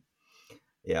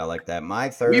 Yeah, I like that. My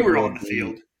third. We were on the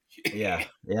field. Yeah,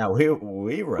 we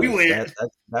were. We went.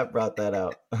 That brought that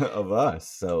out of us.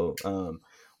 So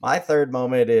my third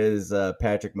moment is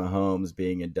Patrick Mahomes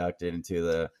being inducted into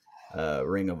the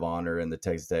Ring of Honor in the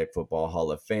Texas Tech Football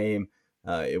Hall of Fame.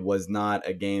 It was not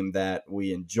a game that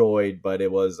we enjoyed, but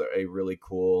it was a really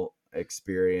cool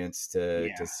experience to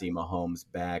see Mahomes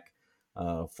back.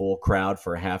 Full crowd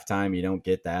for halftime. You don't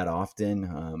get that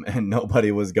often, and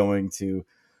nobody was going to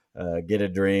get a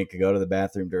drink, go to the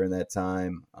bathroom during that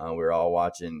time. We were all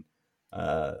watching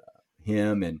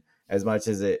him, and as much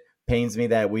as it pains me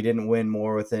that we didn't win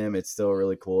more with him, it's still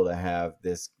really cool to have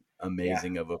this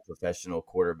amazing of a professional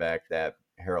quarterback that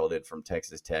heralded from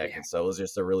Texas Tech. And so it was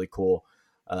just a really cool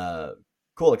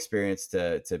experience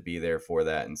to be there for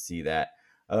that and see that.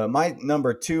 My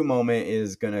number 2 moment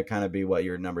is going to kind of be what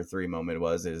your number 3 moment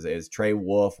was, is Trey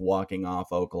Wolff walking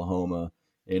off Oklahoma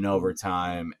in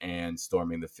overtime and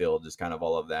storming the field, just kind of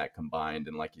all of that combined.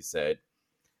 And like you said,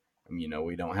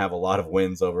 we don't have a lot of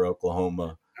wins over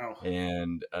Oklahoma.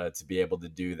 And to be able to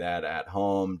do that at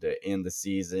home, to end the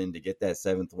season, to get that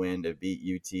 7th win, to beat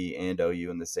UT and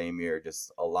OU in the same year,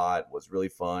 just a lot. Was really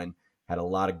fun. Had a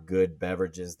lot of good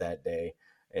beverages that day.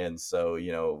 And so,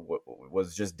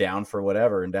 was just down for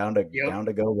whatever and down to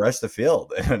go rush the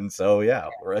field. And so,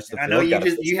 rush the field. I know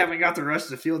you haven't got to rush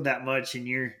the field that much in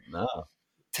your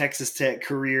Texas Tech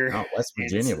career. No, West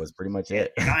Virginia was pretty much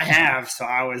it. And I have. So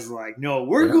I was like, no,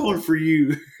 we're going for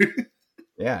you.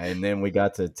 Yeah, and then we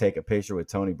got to take a picture with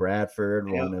Tony Bradford,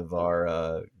 one of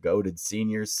our goated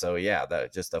seniors. So,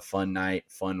 that just a fun night,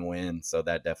 fun win. So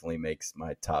that definitely makes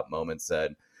my top moments.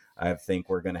 I think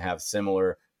we're going to have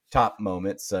similar top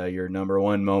moments. Your number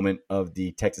 1 moment of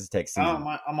the Texas Tech season.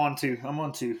 I'm on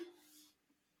 2.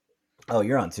 Oh,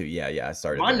 you're on 2. Yeah. I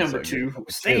started. My number 2,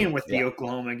 staying with the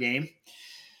Oklahoma game,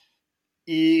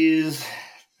 is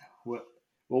what?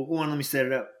 Well, one, let me set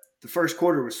it up. The first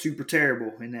quarter was super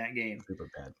terrible in that game. Super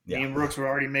bad. Yeah. Me and Brooks were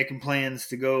already making plans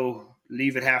to go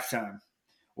leave at halftime,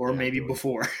 or maybe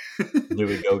before. Do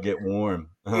we go get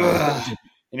warm? And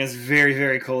it's very,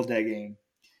 very cold that game.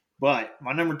 But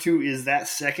my number 2 is that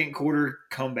second quarter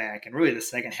comeback, and really the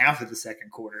second half of the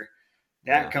second quarter.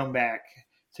 That comeback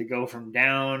to go from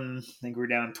down, I think we're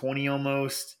down 20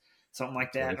 almost, something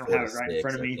like that. I don't have it right in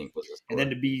front of me. And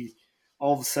then to be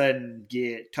all of a sudden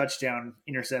get touchdown,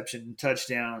 interception,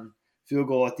 touchdown, field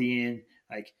goal at the end.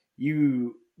 Like,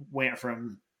 you went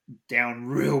from down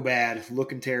real bad,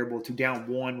 looking terrible, to down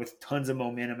 1 with tons of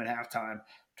momentum at halftime.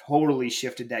 Totally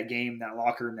shifted that game, that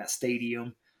locker room, that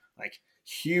stadium. Like,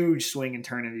 huge swing and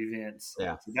turn of events.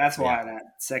 Yeah. So that's why that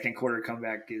second quarter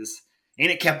comeback is –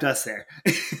 and it kept us there.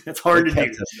 That's hard to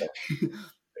do.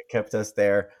 It kept us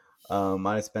there.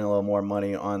 Might have spent a little more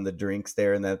money on the drinks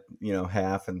there in that,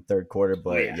 half and third quarter,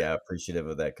 but appreciative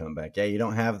of that comeback. Yeah, you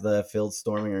don't have the field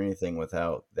storming or anything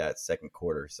without that second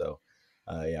quarter. So,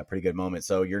 pretty good moment.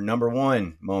 So your number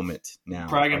 1 moment now.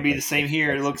 Probably going to be the same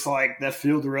here. It looks like that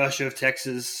field rush of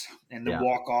Texas and the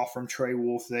walk-off from Trey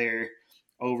Wolff there.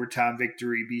 Overtime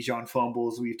victory, Bijan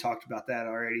fumbles. We've talked about that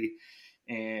already.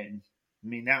 And,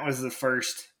 that was the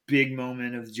first big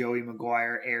moment of Joey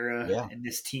McGuire era and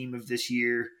this team of this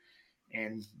year.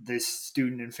 And this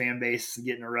student and fan base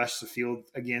getting to rush the field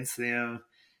against them.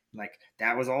 Like,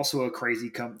 that was also a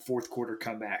crazy fourth quarter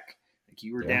comeback. Like,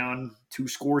 you were down 2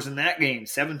 scores in that game,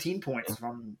 17 points, if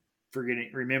I'm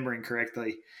remembering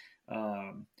correctly.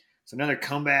 So another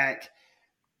comeback,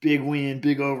 big win,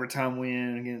 big overtime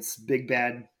win against big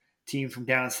bad team from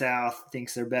down south,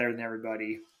 thinks they're better than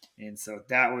everybody. And so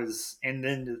that was – and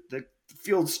then the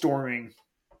field storming –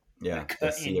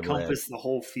 encompassed the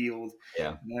whole field.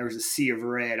 Yeah, and there was a sea of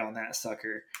red on that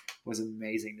sucker. It was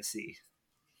amazing to see.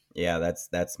 Yeah,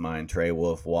 that's mine. Trey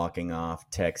Wolff walking off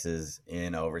Texas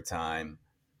in overtime.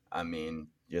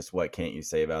 Just what can't you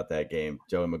say about that game?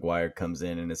 Joey McGuire comes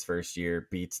in his first year,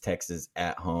 beats Texas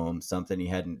at home, something he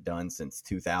hadn't done since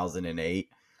 2008.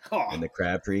 and the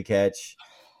Crabtree catch.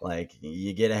 Like,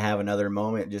 you get to have another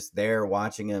moment just there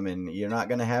watching him, and you're not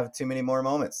going to have too many more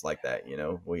moments like that. You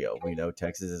know, we know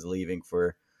Texas is leaving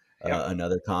for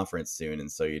another conference soon,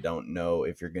 and so you don't know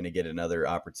if you're going to get another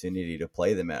opportunity to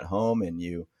play them at home, and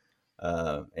you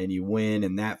win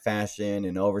in that fashion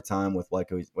in overtime with like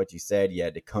what you said. You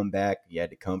had to come back, you had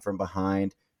to come from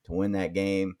behind to win that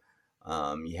game.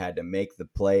 You had to make the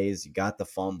plays. You got the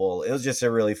fumble. It was just a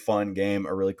really fun game,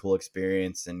 a really cool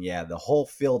experience. And yeah, the whole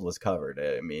field was covered.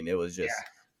 I mean, it was just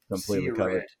completely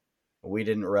covered. Red. We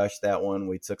didn't rush that one.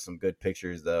 We took some good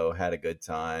pictures, though, had a good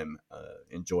time,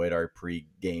 enjoyed our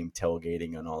pre-game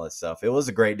tailgating and all that stuff. It was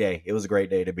a great day. It was a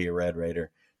great day to be a Red Raider.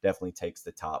 Definitely takes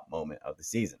the top moment of the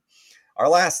season. Our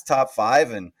last top five,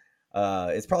 and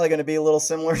it's probably going to be a little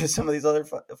similar to some of these other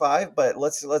five, but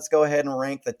let's go ahead and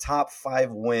rank the top 5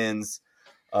 wins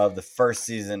of the first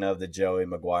season of the Joey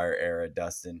McGuire era.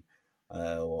 Dustin,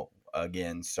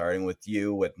 again, starting with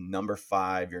you with number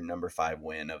 5, your number 5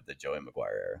 win of the Joey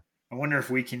McGuire era. I wonder if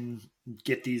we can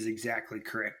get these exactly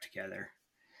correct together.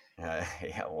 Yeah,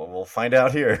 well, we'll find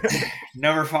out here.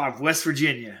 Number 5, West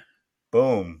Virginia.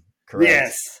 Boom. Correct.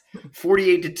 Yes.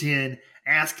 48-10.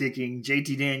 Ass kicking,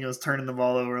 JT Daniels turning the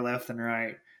ball over left and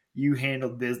right. You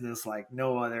handled business like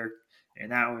no other.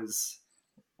 And that was,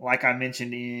 like I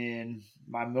mentioned in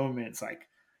my moments, like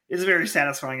it's very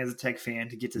satisfying as a Tech fan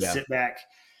to get to sit back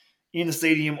in the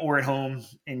stadium or at home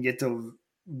and get to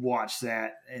watch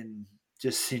that and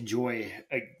just enjoy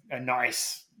a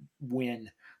nice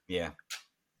win. Yeah.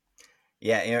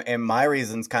 Yeah, and my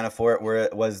reasons kind of for it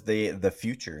was the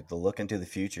future, the look into the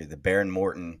future, the Baron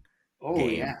Morton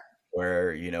game. Yeah.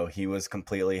 Where, he was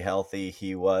completely healthy.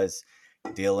 He was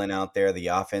dealing out there. The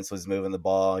offense was moving the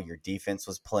ball. Your defense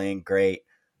was playing great.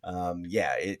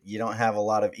 You don't have a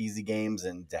lot of easy games,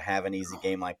 and to have an easy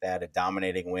game like that, a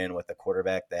dominating win with a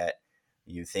quarterback that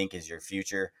you think is your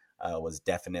future, was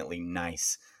definitely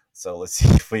nice. So let's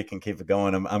see if we can keep it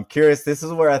going. I'm curious. This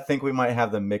is where I think we might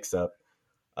have the mix-up.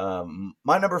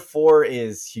 My number 4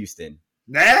 is Houston.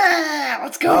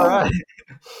 Let's go. All right.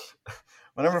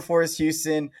 My number 4 is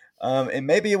Houston. And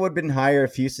maybe it would have been higher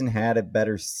if Houston had a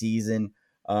better season.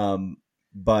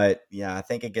 But yeah, I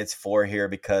think it gets 4 here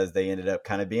because they ended up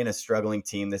kind of being a struggling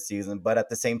team this season. But at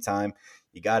the same time,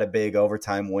 you got a big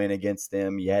overtime win against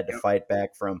them. You had to fight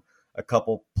back from a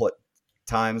couple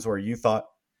times where you thought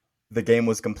the game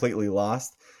was completely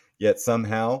lost, yet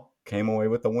somehow came away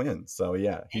with the win. So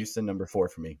yeah, Houston number 4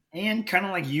 for me. And kind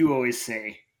of like you always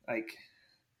say, like,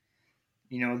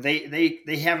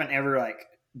 they haven't ever like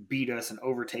beat us and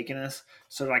overtaken us,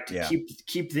 so like to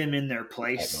keep them in their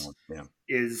place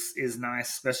is nice,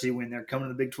 especially when they're coming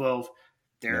to the Big 12.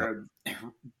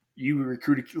 You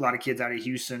recruit a lot of kids out of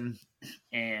Houston,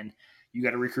 and you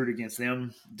got to recruit against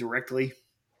them directly.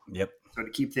 So to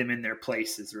keep them in their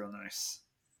place is real nice.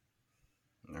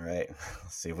 All right,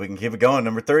 let's see if we can keep it going.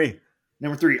 Number 3,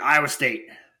 Iowa State.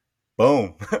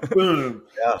 Boom.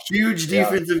 Huge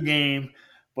defensive game,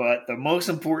 but the most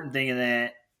important thing in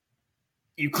that,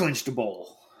 you clinched the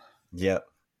bowl. Yep.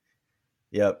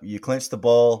 You clinched the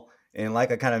bowl. And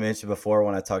like I kind of mentioned before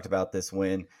when I talked about this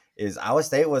win, is Iowa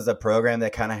State was a program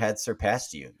that kind of had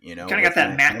surpassed you. Kind of got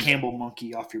that Matt Campbell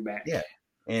monkey off your back. Yeah.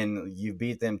 And you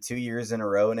beat them 2 years in a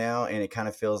row now, and it kind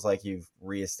of feels like you've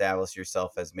reestablished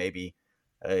yourself as maybe,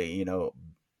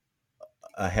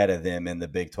 ahead of them in the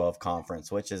Big 12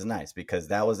 conference, which is nice because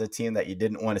that was a team that you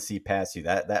didn't want to see pass you.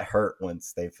 That hurt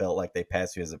once they felt like they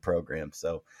passed you as a program.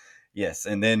 So, yes.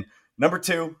 And then number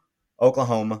 2,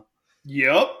 Oklahoma.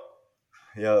 Yep.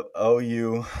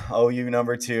 OU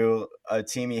number 2, a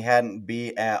team you hadn't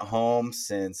beat at home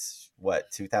since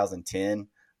 2010,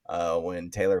 when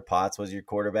Taylor Potts was your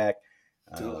quarterback.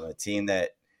 A team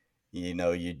that,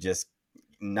 you just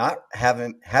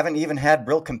haven't even had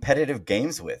real competitive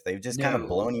games with. They've just kind of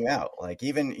blown you out. Like,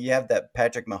 even you have that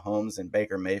Patrick Mahomes and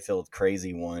Baker Mayfield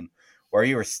crazy one where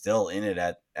you were still in it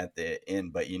at the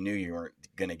end, but you knew you weren't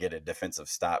going to get a defensive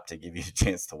stop to give you a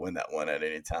chance to win that one at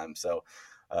any time. So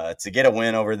to get a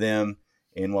win over them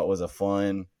in what was a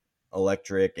fun,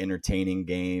 electric, entertaining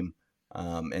game,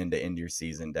 and to end your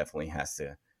season definitely has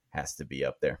to be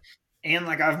up there. And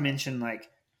like I've mentioned, like,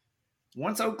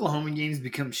 once Oklahoma games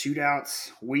become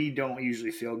shootouts, we don't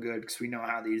usually feel good because we know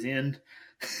how these end.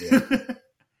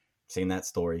 Seen that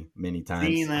story many times.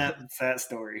 Seen that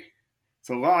story.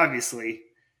 So obviously,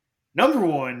 number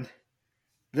 1,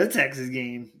 the Texas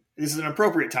game. This is an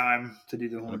appropriate time to do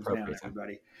the horns down,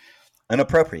 everybody. An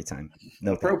appropriate time.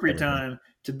 Appropriate time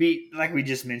to beat, like we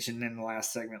just mentioned in the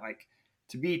last segment, like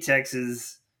to beat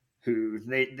Texas, who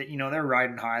they're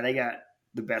riding high. They got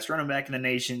the best running back in the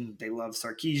nation. They love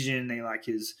Sarkisian. They like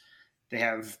his they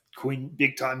have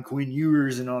big time Quinn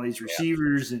Ewers and all these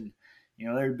receivers, and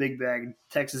they're big bag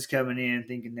Texas coming in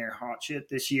thinking they're hot shit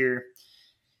this year.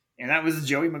 And that was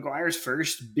Joey McGuire's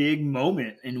first big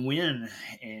moment and win,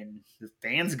 and the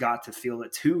fans got to feel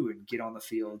it too and get on the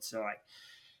field. So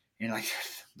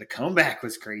the comeback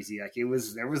was crazy.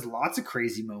 There was lots of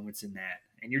crazy moments in that.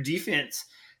 And your defense,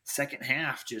 second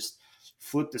half, just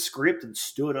flipped the script and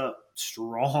stood up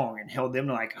strong and held them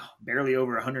to barely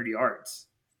over 100 yards.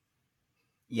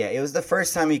 Yeah, it was the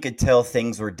first time you could tell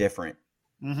things were different.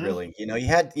 Mm-hmm. Really, you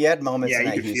had moments in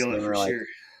that Houston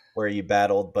where you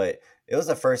battled, but it was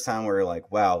the first time where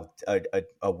like, wow,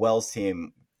 a Wells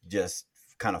team just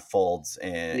kind of folds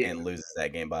and loses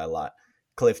that game by a lot.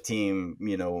 Cliff team,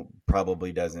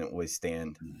 probably doesn't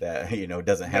withstand that,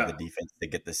 doesn't have the defense to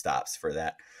get the stops for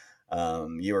that.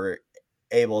 You were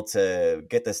able to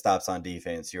get the stops on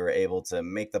defense. You were able to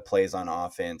make the plays on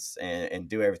offense and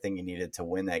do everything you needed to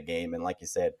win that game. And like you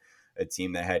said, a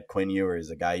team that had Quinn Ewers,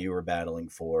 a guy you were battling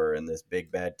for, and this big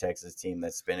bad Texas team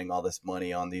that's spending all this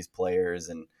money on these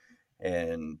players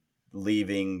and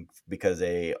leaving because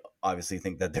they obviously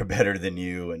think that they're better than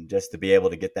you. And just to be able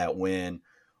to get that win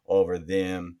over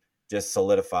them just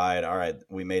solidified, all right,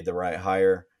 we made the right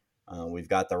hire. We've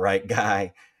got the right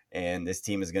guy, and this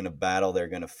team is going to battle. They're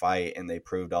going to fight, and they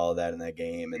proved all of that in that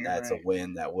game. And that's a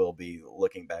win that we'll be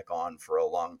looking back on for a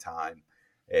long time.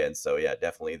 And so, yeah,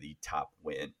 definitely the top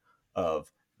win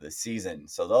of the season.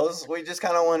 So those, we just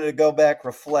kind of wanted to go back,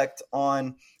 reflect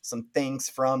on some things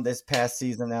from this past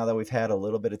season now that we've had a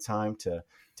little bit of time to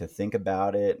think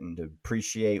about it and to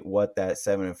appreciate what that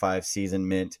 7-5 season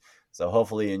meant. So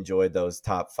hopefully you enjoyed those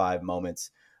top 5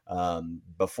 moments.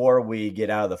 Before we get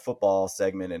out of the football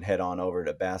segment and head on over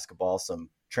to basketball, some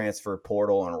transfer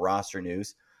portal and roster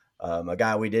news. A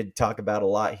guy we did talk about a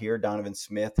lot here, Donovan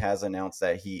Smith, has announced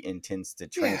that he intends to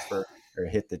transfer or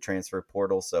hit the transfer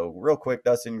portal. So real quick,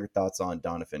 Dustin, your thoughts on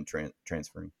Donovan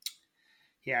transferring?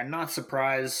 Yeah, not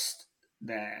surprised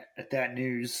at that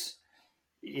news.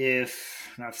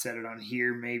 If, and I've said it on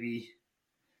here, maybe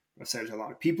I've said it to a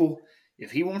lot of people,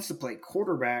 if he wants to play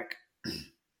quarterback,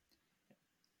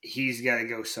 he's got to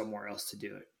go somewhere else to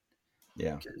do it.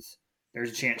 Yeah. Because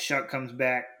there's a chance Shuck comes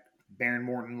back. Baron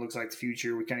Morton looks like the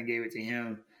future. We kind of gave it to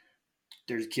him.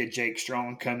 There's a kid, Jake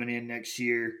Strong, coming in next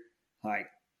year.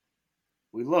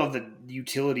 We love the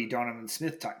utility Donovan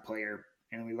Smith type player,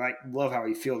 and we love how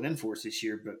he filled in for us this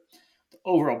year. But the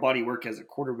overall body work as a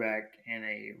quarterback and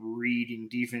a reading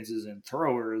defenses and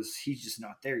throwers, he's just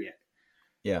not there yet.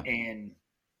 Yeah. And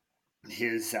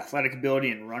his athletic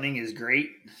ability and running is great.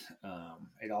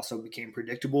 It also became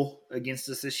predictable against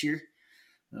us this year.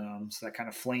 So that kind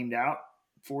of flamed out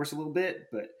for us a little bit.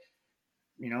 But,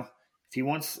 if he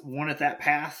wanted that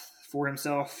path for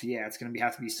himself, it's going to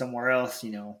have to be somewhere else,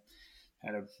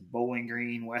 at a Bowling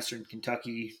Green, Western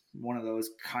Kentucky, one of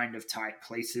those kind of tight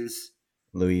places.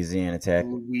 Louisiana Tech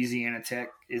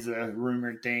is a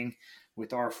rumored thing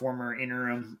with our former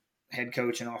interim head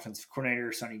coach and offensive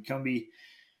coordinator, Sonny Cumbie.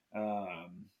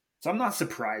 So I'm not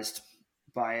surprised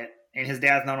by it. And his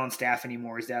dad's not on staff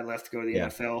anymore. His dad left to go to the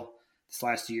NFL this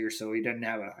last year, so he doesn't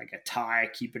have a tie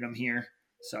keeping him here.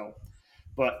 So,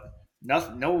 but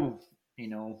nothing. No,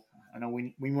 I know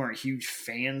we weren't huge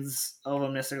fans of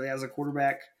him necessarily as a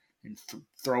quarterback and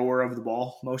thrower of the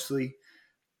ball mostly,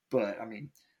 but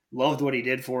loved what he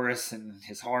did for us and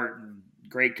his heart, and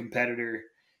great competitor,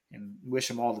 and wish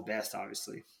him all the best,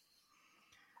 obviously.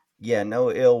 Yeah,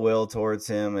 no ill will towards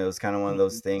him. It was kind of one of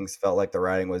those things, felt like the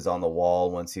writing was on the wall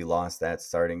once he lost that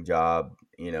starting job,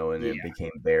 and it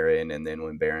became Barron. And then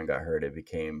when Barron got hurt, it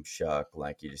became Shuck.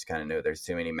 Like, you just kind of knew there's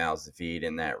too many mouths to feed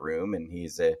in that room. And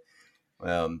he's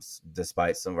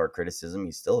despite some of our criticism,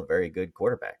 he's still a very good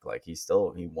quarterback. Like, he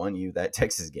won you that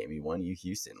Texas game. He won you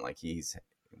Houston. Like,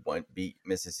 beat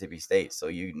Mississippi State. So,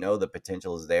 the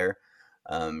potential is there.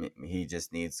 He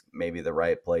just needs maybe the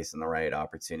right place and the right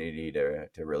opportunity to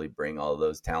really bring all of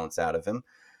those talents out of him.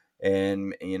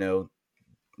 And,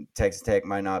 Texas Tech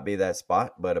might not be that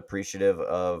spot, but appreciative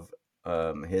of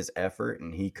his effort,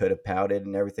 and he could have pouted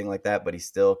and everything like that, but he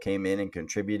still came in and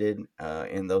contributed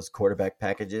in those quarterback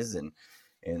packages.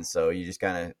 And so you just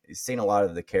kind of seen a lot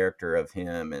of the character of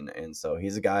him. And so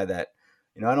he's a guy that,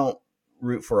 I don't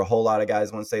root for a whole lot of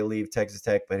guys once they leave Texas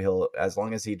Tech, but as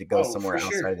long as he goes somewhere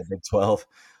outside of the Big 12,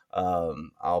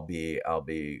 I'll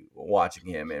be watching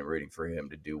him and rooting for him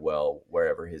to do well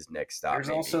wherever his next stop. There's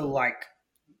also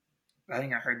I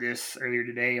think I heard this earlier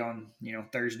today on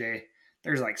Thursday.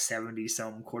 There's 70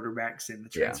 some quarterbacks in the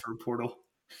transfer portal.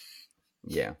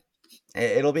 Yeah,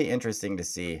 it'll be interesting to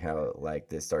see how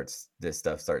this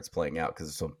stuff starts playing out,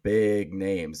 because some big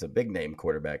names, the big name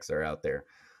quarterbacks are out there.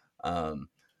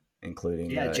 including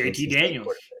JT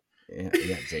Daniels.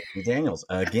 JT Daniels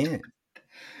again.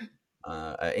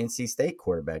 NC State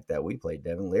quarterback that we played,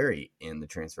 Devin Leary, in the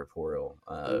transfer portal.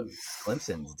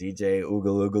 Clemson's DJ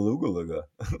Ugaluga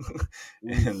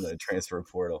in the transfer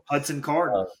portal. Hudson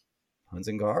Card.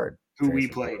 Who we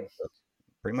played. So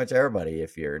pretty much everybody,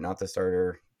 if you're not the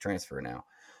starter, transfer now.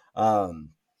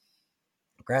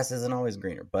 Grass isn't always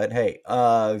greener. But, hey,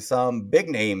 some big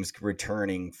names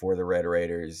returning for the Red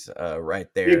Raiders right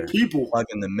there. Big people. Plug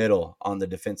in the middle on the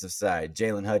defensive side.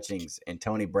 Jalen Hutchings and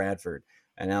Tony Bradford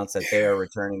announced that they are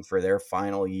returning for their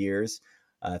final years.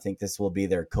 I think this will be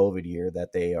their COVID year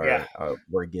that they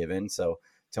were given. So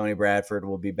Tony Bradford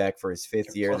will be back for his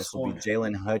 5th year. This will be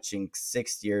Jalen Hutchings'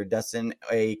 6th year. Dustin,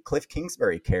 a Cliff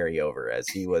Kingsbury carryover as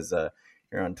he was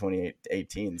here on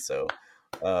 2018. So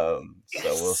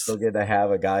we'll still get to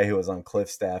have a guy who was on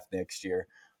Cliff's staff next year.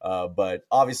 But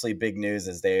obviously big news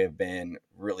as they have been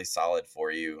really solid for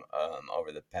you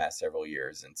over the past several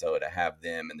years. And so to have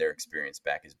them and their experience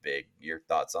back is big. Your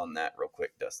thoughts on that real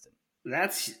quick, Dustin?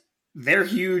 They're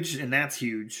huge, and that's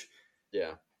huge.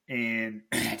 Yeah. And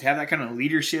to have that kind of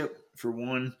leadership, for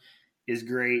one, is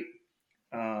great.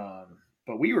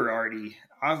 But we were already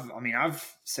 –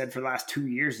 I've said for the last 2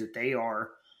 years that they are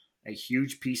a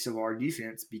huge piece of our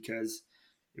defense, because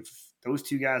if those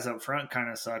two guys up front kind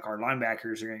of suck, our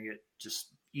linebackers are going to get just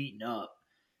eaten up.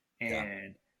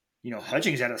 And,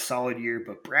 Hutchings had a solid year,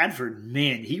 but Bradford,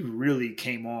 man, he really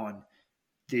came on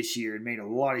this year and made a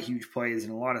lot of huge plays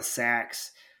and a lot of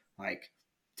sacks. Like,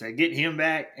 to get him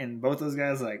back and both those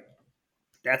guys, like,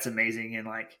 that's amazing. And,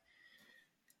 like,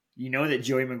 that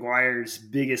Joey McGuire's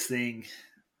biggest thing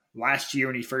last year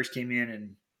when he first came in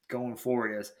and going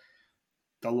forward is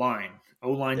the line,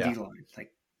 O-line, D-line.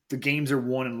 Like, the games are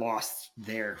won and lost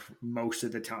there most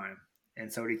of the time.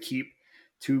 And so to keep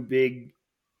two big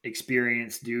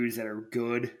experienced dudes that are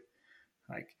good,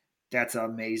 like, that's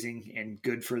amazing and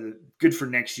good for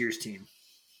next year's team.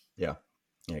 Yeah.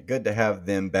 Yeah. Good to have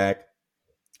them back.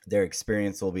 Their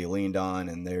experience will be leaned on,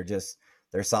 and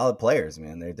they're solid players,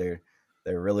 man. They're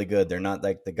really good. They're not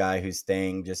like the guy who's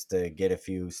staying just to get a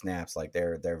few snaps. Like,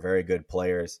 they're very good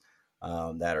players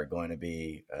that are going to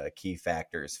be key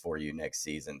factors for you next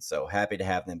season. So happy to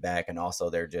have them back. And also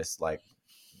they're just like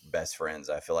best friends.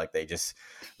 I feel like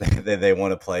they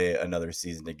want to play another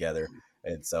season together.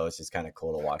 And so it's just kind of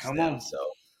cool to watch them. So,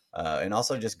 and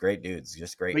also just great dudes,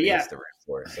 dudes to root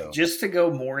for. So just to go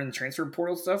more in transfer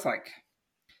portal stuff, like,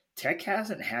 Tech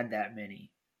hasn't had that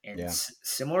many. And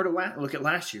similar to look at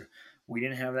last year, we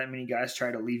didn't have that many guys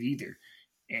try to leave either.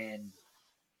 And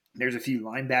there's a few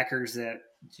linebackers that,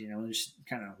 just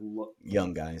kind of look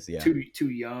young guys, too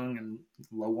young and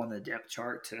low on the depth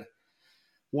chart to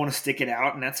want to stick it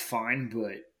out, and that's fine.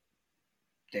 But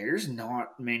there's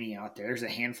not many out there. There's a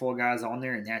handful of guys on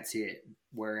there, and that's it.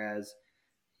 Whereas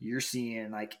you're seeing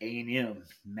like A&M,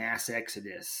 mass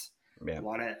exodus. Yeah. A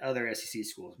lot of other SEC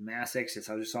schools, mass exodus.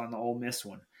 I just saw in the Ole Miss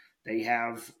one. They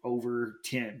have over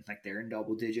 10. Like, they're in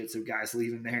double digits of guys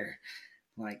leaving there.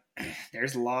 Like,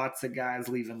 there's lots of guys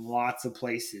leaving lots of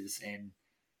places, and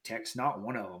Tech's not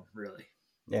one of them, really.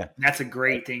 Yeah. And that's a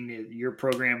great thing to your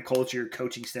program, culture,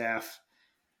 coaching staff,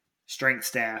 strength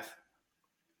staff.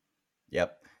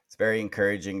 Yep. It's very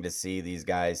encouraging to see these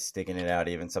guys sticking it out,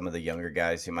 even some of the younger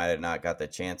guys who might have not got the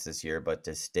chance this year, but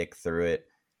to stick through it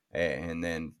and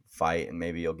then fight, and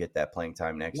maybe you'll get that playing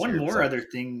time next year. One more other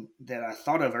thing that I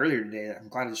thought of earlier today that I'm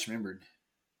glad I just remembered.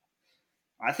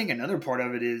 I think another part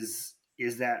of it is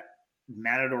that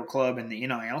Matador Club and the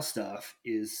NIL stuff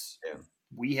is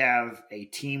we have a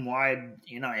team-wide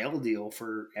NIL deal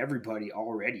for everybody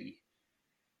already.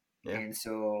 Yeah. And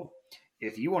so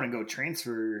if you want to go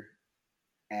transfer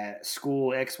at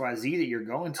school XYZ that you're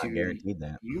going to,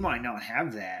 you might not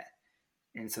have that.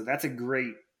 And so that's a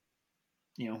great,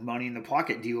 money in the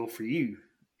pocket deal for you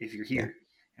if you're here.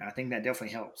 Yeah. And I think that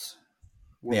definitely helps.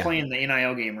 We're playing the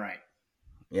NIL game right.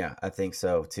 Yeah, I think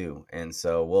so too. And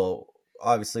so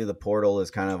obviously the portal is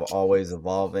kind of always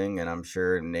evolving, and I'm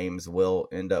sure names will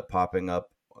end up popping up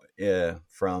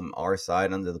from our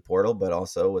side under the portal, but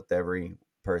also with every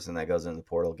person that goes into the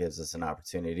portal gives us an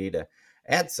opportunity to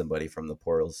add somebody from the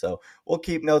portal. So we'll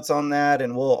keep notes on that,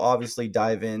 and we'll obviously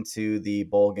dive into the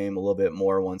bowl game a little bit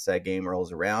more once that game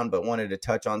rolls around, but wanted to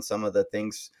touch on some of the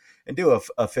things and do an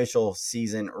official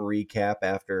season recap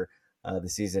after the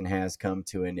season has come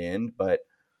to an end. But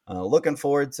looking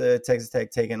forward to Texas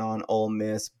Tech taking on Ole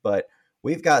Miss, but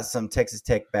we've got some Texas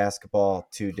Tech basketball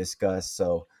to discuss.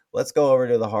 So let's go over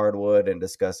to the hardwood and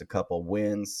discuss a couple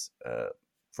wins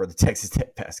for the Texas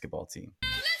Tech basketball team.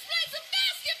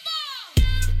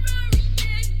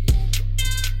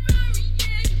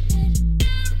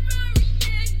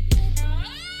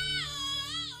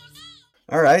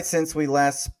 All right, since we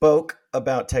last spoke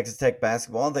about Texas Tech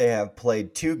basketball, they have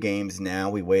played 2 games now.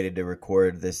 We waited to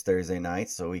record this Thursday night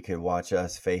so we could watch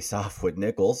us face off with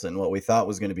Nichols in what we thought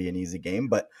was going to be an easy game.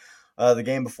 But the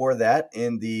game before that,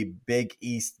 in the Big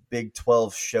East Big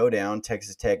 12 showdown,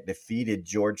 Texas Tech defeated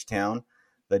Georgetown.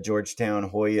 The Georgetown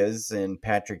Hoyas and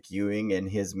Patrick Ewing and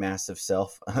his massive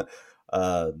self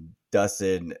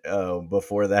dusted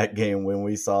before that game when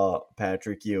we saw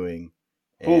Patrick Ewing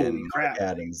and Mike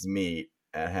Adams meet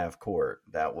at half court.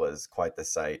 That was quite the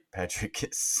sight. Patrick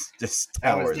is just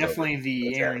that was towers definitely over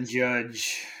the Aaron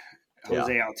Judge,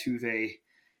 Jose Yeah. Altuve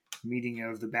meeting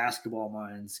of the basketball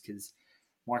minds, because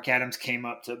Mark Adams came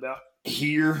up to about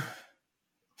here.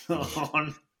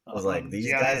 I was like,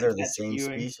 these guys are the same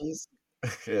species.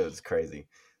 It was crazy.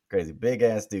 Big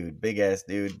ass dude.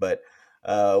 But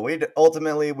we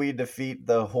defeat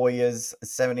the Hoyas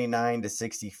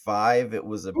 79-65. It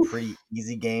was a pretty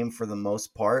easy game for the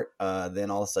most part. Then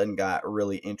all of a sudden got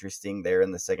really interesting there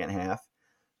in the second half.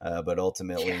 But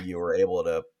ultimately you were able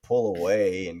to pull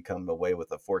away and come away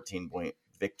with a 14-point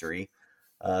victory.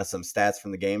 Some stats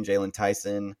from the game: Jalen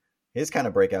Tyson, his kind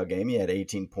of breakout game. He had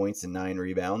 18 points and 9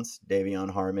 rebounds.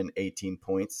 Davion Harmon, 18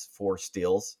 points, 4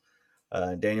 steals.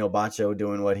 Daniel Bacho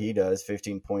doing what he does,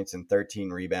 15 points and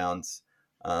 13 rebounds.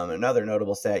 Another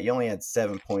notable stat: you only had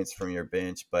 7 points from your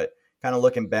bench, but kind of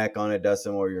looking back on it,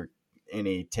 Dustin, what were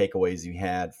any takeaways you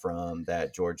had from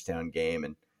that Georgetown game?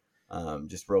 And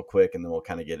just real quick, and then we'll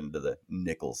kind of get into the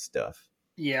Nichols stuff.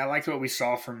 Yeah, I liked what we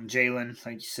saw from Jalen,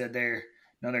 like you said there.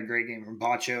 Another great game from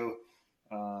Bacho.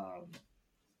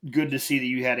 Good to see that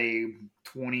you had a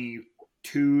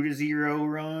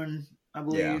 22-0 run, I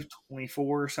believe,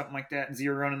 24 or something like that.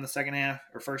 0 run in the second half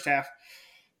or first half.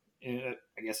 I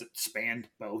guess it spanned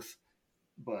both,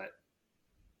 but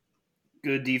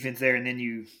good defense there. And then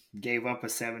you gave up a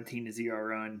 17-0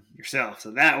 run yourself, so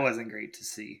that wasn't great to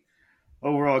see.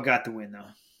 Overall, got the win though.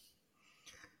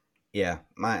 Yeah,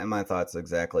 my thoughts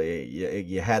exactly.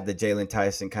 You had the Jalen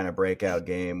Tyson kind of breakout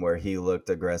game where he looked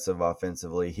aggressive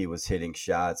offensively. He was hitting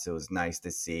shots. It was nice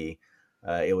to see.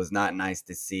 It was not nice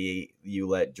to see you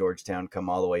let Georgetown come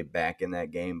all the way back in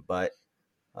that game. But,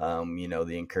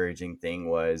 the encouraging thing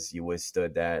was you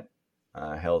withstood that,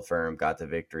 held firm, got the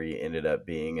victory, ended up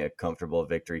being a comfortable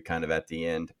victory kind of at the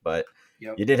end. But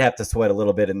you did have to sweat a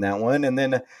little bit in that one. And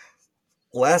then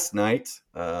last night,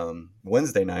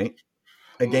 Wednesday night,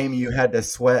 a game you had to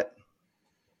sweat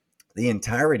the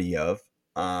entirety of.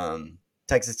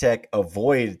 Texas Tech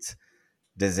avoids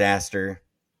disaster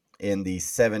in the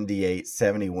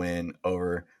 78-70 win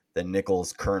over the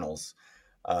Nichols Colonels.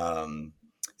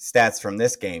 Stats from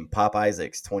this game: Pop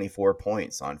Isaacs, 24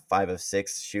 points on 5 of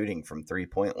 6 shooting from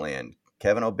three-point land.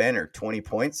 Kevin O'Banner, 20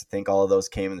 points. I think all of those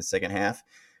came in the second half.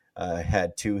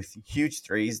 Had 2 huge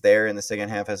threes there in the second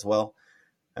half as well.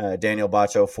 Daniel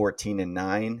Bacho, 14 and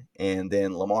 9, and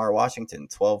then Lamar Washington,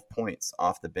 12 points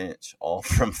off the bench, all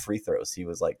from free throws. He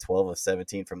was like 12 of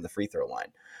 17 from the free throw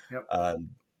line.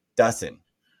 Dustin,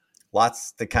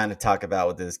 lots to kind of talk about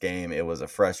with this game. It was a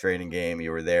frustrating game.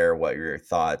 You were there. What were your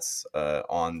thoughts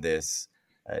on this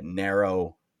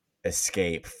narrow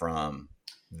escape from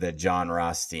the John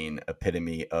Rothstein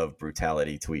epitome of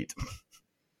brutality tweet?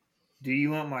 Do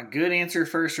you want my good answer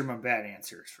first or my bad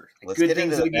answers first? Let's good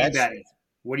things that bad answer.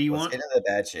 What do you want? Let's get into the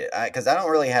bad shit. Because I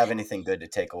don't really have anything good to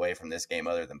take away from this game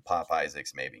other than Pop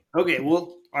Isaacs, maybe. Okay,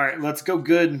 well, all right, let's go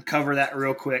good and cover that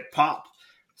real quick. Pop,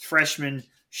 freshman,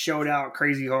 showed out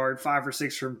crazy hard, 5 for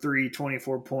 6 from 3,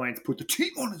 24 points. Put the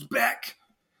team on his back.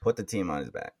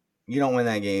 You don't win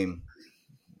that game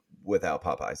without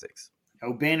Pop Isaacs.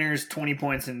 O'Banner's 20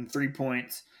 points and 3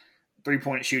 points.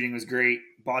 3-point shooting was great.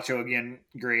 Bacho, again,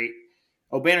 great.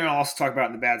 O'Banner I'll also talk about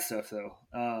in the bad stuff, though.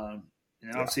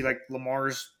 And obviously, like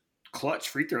Lamar's clutch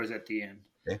free throws at the end.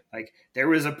 Yeah. Like there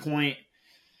was a point,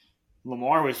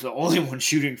 Lamar was the only one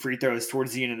shooting free throws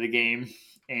towards the end of the game,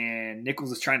 and Nichols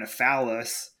was trying to foul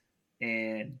us,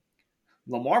 and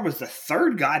Lamar was the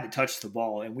third guy to touch the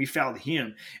ball, and we fouled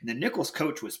him. And the Nichols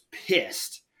coach was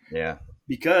pissed. Yeah.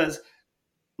 Because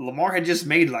Lamar had just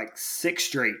made like 6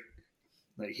 straight.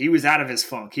 Like he was out of his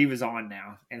funk. He was on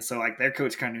now. And so like their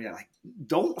coach kind of like,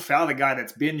 don't foul the guy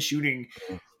that's been shooting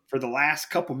for the last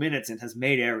couple minutes and has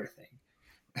made everything.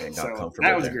 So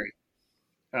that was great.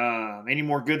 Any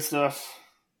more good stuff?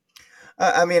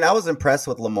 I mean, I was impressed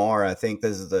with Lamar. I think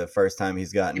this is the first time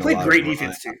he's gotten. He played great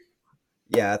defense too.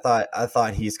 Yeah, I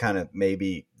thought he's kind of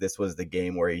maybe this was the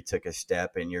game where he took a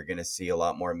step, and you're going to see a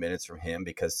lot more minutes from him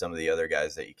because some of the other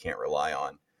guys that you can't rely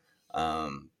on.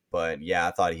 But yeah,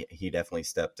 I thought he definitely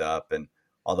stepped up, and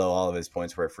although all of his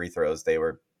points were free throws, they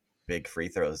were big free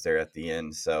throws there at the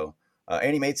end. So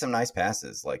And he made some nice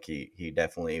passes. Like he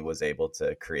definitely was able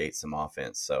to create some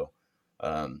offense. So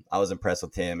I was impressed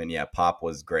with him. And yeah, Pop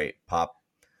was great. Pop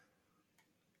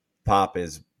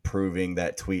is proving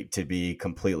that tweet to be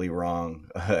completely wrong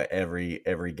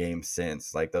every game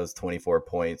since. Like those 24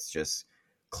 points, just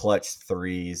clutch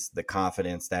threes, the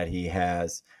confidence that he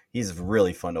has. He's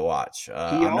really fun to watch.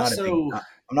 I'm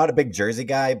not a big jersey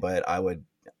guy, but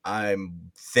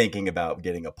I'm thinking about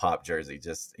getting a Pop jersey.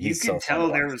 Just you can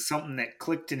tell there was something that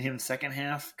clicked in him second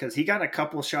half because he got a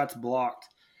couple shots blocked,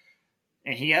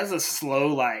 and he has a slow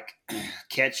like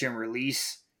catch and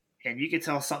release. And you could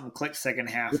tell something clicked second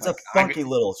half. It's like, a funky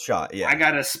little shot. Yeah, I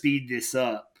got to speed this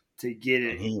up to get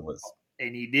it.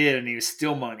 And he did, and he was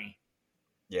still money.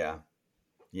 Yeah.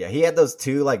 Yeah, he had those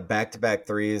two like back-to-back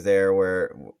threes there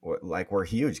where were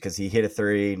huge because he hit a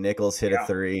three, Nichols hit a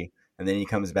three, and then he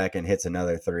comes back and hits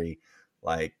another three.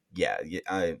 Like, yeah,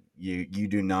 you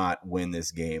do not win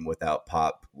this game without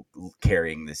Pop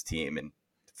carrying this team, and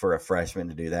for a freshman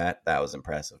to do that was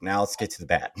impressive. Now let's get to the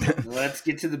bad. Let's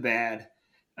get to the bad.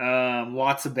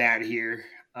 Lots of bad here.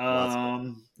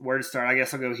 Where to start? I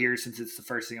guess I'll go here since it's the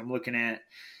first thing I'm looking at.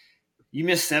 You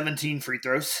missed 17 free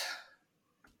throws.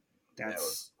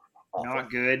 That's not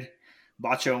good.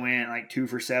 Bacho went like 2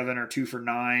 for 7 or 2 for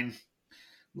 9.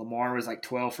 Lamar was like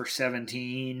 12 for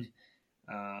 17.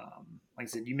 Like I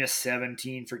said, you missed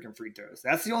 17 freaking free throws.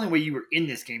 That's the only way you were in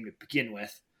this game to begin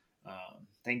with.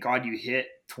 Thank God you hit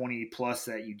 20 plus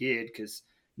that you did because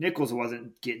Nichols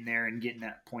wasn't getting there and getting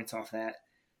that points off that.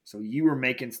 So you were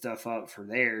making stuff up for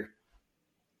there.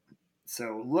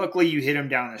 So luckily you hit him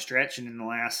down the stretch and in the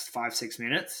last 5-6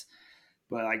 minutes.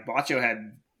 But like Bacho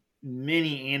had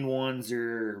many and ones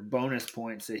or bonus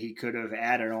points that he could have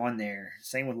added on there.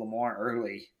 Same with Lamar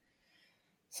early.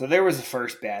 So there was the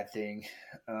first bad thing.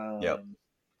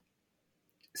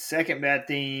 Second bad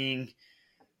thing,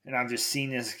 and I've just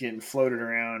seen this getting floated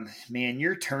around. Man,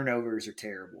 your turnovers are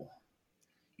terrible.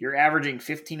 You're averaging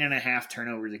 15.5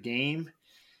 turnovers a game,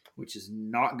 which is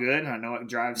not good. I know it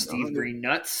drives Steve Green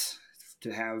nuts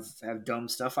to have dumb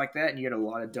stuff like that, and you had a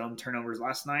lot of dumb turnovers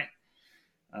last night.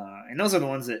 And those are the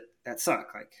ones that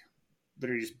suck, like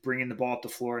literally just bringing the ball up the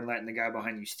floor and letting the guy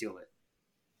behind you steal it.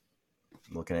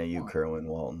 Looking at you, Kerwin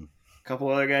Walton. A couple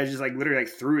other guys just like literally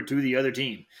like threw it to the other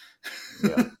team.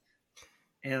 Yeah.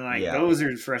 And those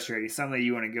are frustrating. Something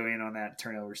you want to go in on that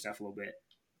turnover stuff a little bit.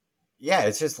 Yeah,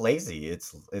 it's just lazy.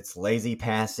 It's lazy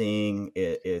passing.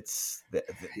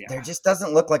 There just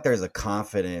doesn't look like there's a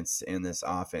confidence in this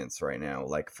offense right now.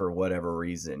 Like for whatever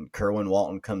reason, Kerwin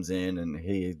Walton comes in and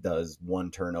he does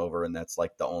 1 turnover, and that's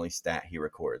like the only stat he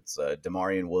records.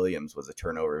 Demarion Williams was a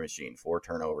turnover machine, 4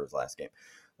 turnovers last game.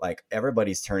 Like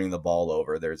everybody's turning the ball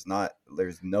over. There's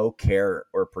no care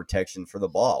or protection for the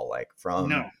ball. Like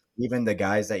from even the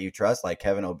guys that you trust, like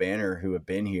Kevin O'Banner, who have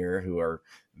been here, who are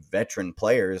veteran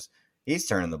players. He's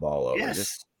turning the ball over.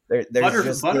 Yes.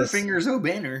 Butterfingers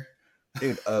O'Banner.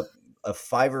 Dude, a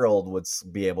 5-year-old would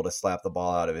be able to slap the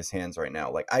ball out of his hands right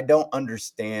now. Like, I don't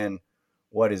understand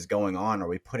what is going on. Are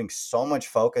we putting so much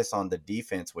focus on the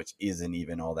defense, which isn't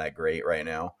even all that great right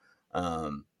now,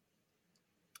 and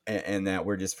that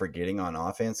we're just forgetting on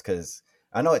offense? Because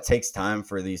I know it takes time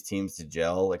for these teams to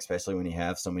gel, especially when you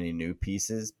have so many new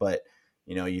pieces. But,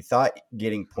 you thought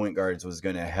getting point guards was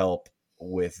going to help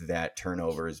with that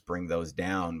turnovers, bring those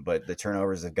down, but the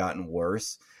turnovers have gotten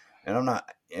worse. And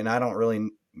I don't really,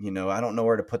 I don't know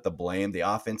where to put the blame. The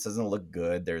offense doesn't look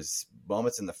good. There's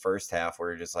moments in the first half where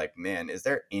you're just like, man, is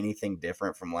there anything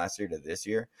different from last year to this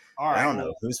year? I don't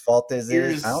know whose fault is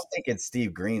it. I don't think it's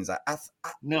Steve Green's.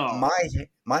 No,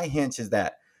 my hunch is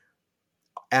that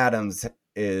Adams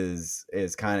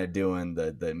is kind of doing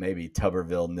the maybe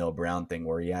Tuberville Neil Brown thing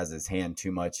where he has his hand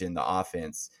too much in the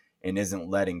offense and isn't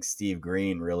letting Steve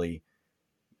Green really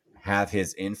have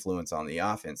his influence on the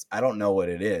offense. I don't know what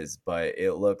it is, but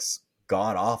it looks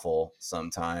god awful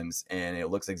sometimes, and it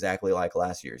looks exactly like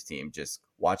last year's team. Just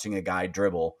watching a guy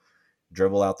dribble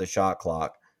out the shot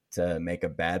clock to make a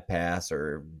bad pass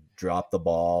or drop the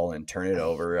ball and turn it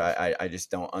over. I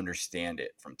just don't understand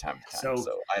it from time to time.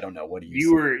 So I don't know. What do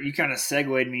you kind of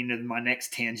segued me into my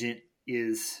next tangent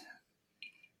is,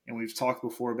 and we've talked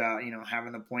before about,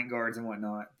 having the point guards and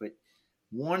whatnot, but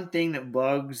one thing that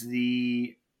bugs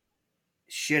the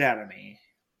shit out of me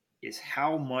is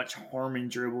how much Harmon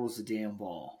dribbles the damn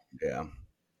ball. Yeah.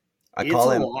 It's a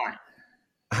lot.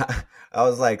 I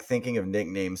was like thinking of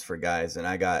nicknames for guys, and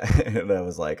I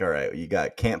was like, all right, you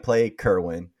got can't play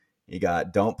Kerwin, you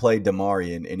got don't play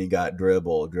Demarion, and you got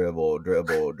dribble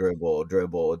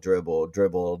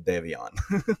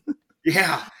Davion.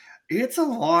 Yeah. It's a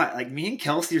lot. Like me and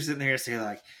Kelsey are sitting there saying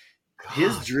like,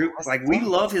 his God, dribble, like we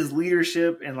love his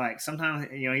leadership, and like sometimes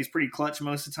he's pretty clutch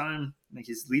most of the time, like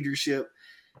his leadership.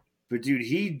 But dude,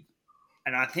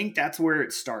 and I think that's where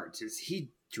it starts. Is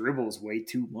he dribbles way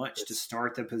too much to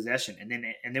start the possession, and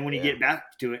then when you get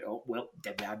back to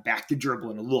it, back to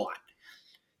dribbling a lot.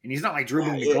 And he's not like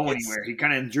dribbling to go anywhere. He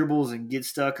kind of dribbles and gets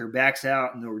stuck or backs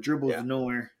out, or dribbles to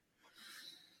nowhere.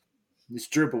 It's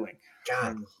dribbling.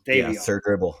 God, Sir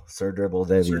Dribble,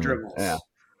 Davion. Sir Dribbles.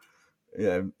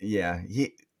 Yeah.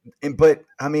 But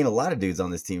I mean, a lot of dudes on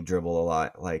this team dribble a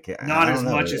lot. Like not as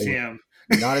much as him.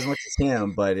 Not as much as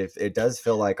him, but if it does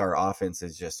feel like our offense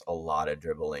is just a lot of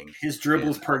dribbling. His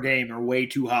dribbles per game are way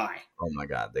too high. Oh my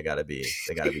God, they gotta be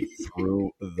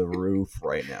through the roof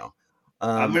right now.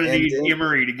 I'm gonna need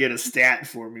Emery to get a stat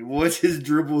for me. What's his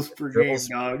dribbles per game,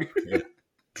 dog?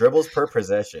 Dribbles per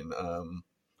possession.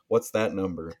 What's that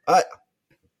number? I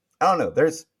don't know.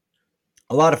 There's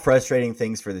a lot of frustrating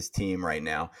things for this team right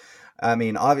now. I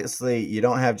mean, obviously, you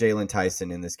don't have Jalen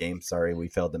Tyson in this game. Sorry, we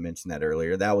failed to mention that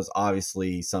earlier. That was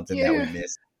obviously something that we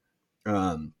missed.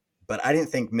 But I didn't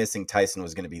think missing Tyson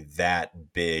was going to be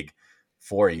that big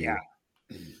for you.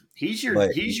 Yeah, he's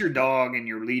your dog and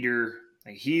your leader.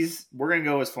 Like we're going to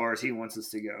go as far as he wants us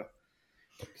to go.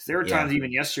 Because there were times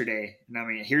even yesterday, and I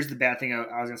mean, here's the bad thing I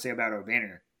was going to say about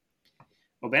O'Banner.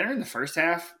 O'Banner in the first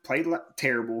half played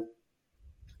terrible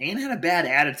and had a bad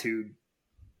attitude,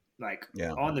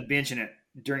 on the bench and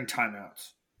during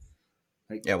timeouts.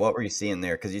 What were you seeing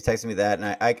there? Because you texted me that,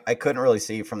 and I couldn't really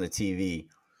see from the TV,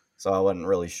 so I wasn't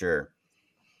really sure.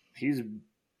 He's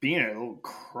being a little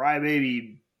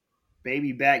crybaby,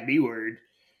 baby back B-word.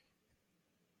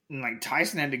 And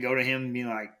Tyson had to go to him and be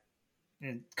like,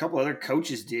 and a couple other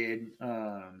coaches did.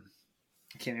 I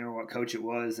can't remember what coach it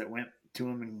was that went to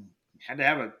him and had to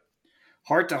have a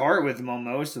heart-to-heart with him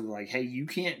almost of like, hey, you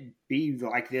can't be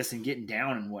like this and getting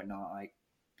down and whatnot.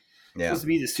 Supposed to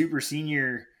be the super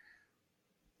senior,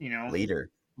 leader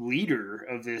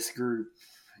of this group.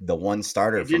 The one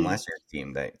starter from last year's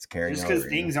team that's carrying just because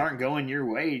things aren't going your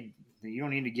way, you don't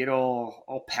need to get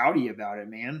all pouty about it,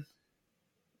 man.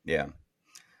 Yeah.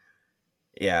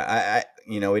 Yeah, I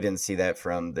we didn't see that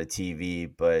from the TV,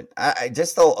 but I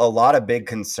just a lot of big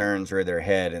concerns rear their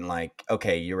head, and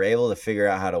okay, you were able to figure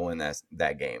out how to win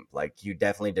that game. You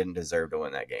definitely didn't deserve to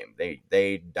win that game.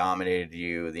 They dominated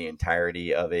you the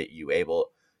entirety of it. You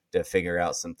able to figure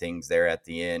out some things there at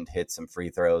the end, hit some free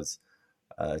throws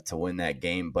to win that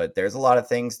game. But there's a lot of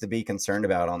things to be concerned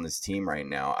about on this team right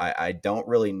now. I don't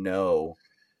really know.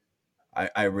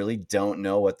 I really don't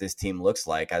know what this team looks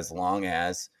like as long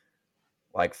as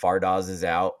Fardaws is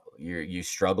out. You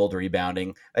struggled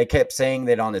rebounding. I kept saying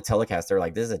that on the telecast. They're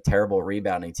like, this is a terrible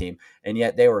rebounding team. And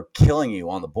yet they were killing you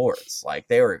on the boards.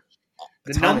 They were.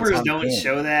 The numbers don't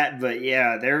show that, but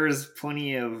yeah, there was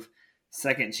plenty of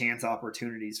second chance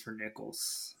opportunities for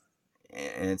Nichols.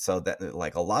 And so that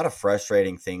a lot of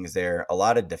frustrating things there, a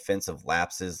lot of defensive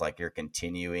lapses, you're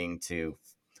continuing to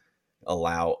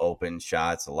allow open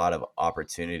shots, a lot of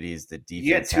opportunities. The defense.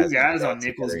 You had two guys on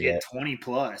Nichols get 20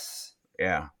 plus.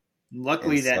 Yeah.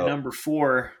 Luckily, that number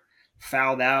 4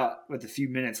 fouled out with a few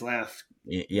minutes left.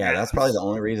 Yeah, that's probably the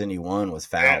only reason you won was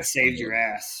foul. That saved your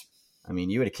ass. I mean,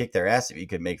 you would have kicked their ass if you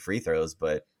could make free throws,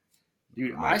 but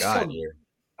dude, I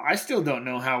still don't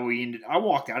know how we ended. I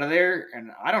walked out of there,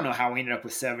 and I don't know how we ended up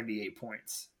with 78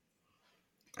 points.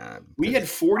 We had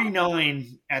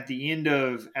 49 at the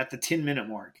 10-minute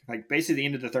mark, basically the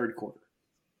end of the third quarter.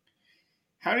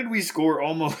 How did we score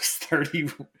almost 30?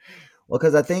 Well,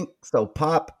 because I think so.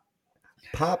 Pop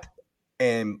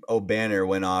and O'Banner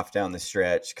went off down the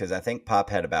stretch because I think Pop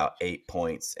had about 8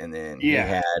 points, and then he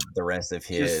had the rest of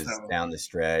his down the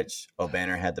stretch.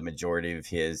 O'Banner had the majority of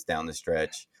his down the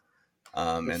stretch.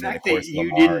 And then, of course,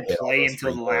 you didn't play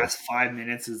until the last 5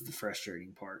 minutes is the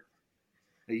frustrating part.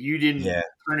 You didn't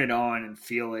turn it on and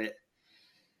feel it.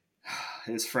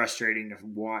 It's frustrating to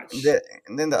watch.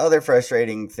 And then the other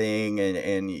frustrating thing,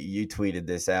 and you tweeted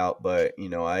this out, but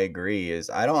I agree,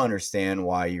 is I don't understand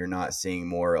why you're not seeing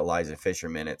more Elijah Fisher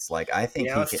minutes. I think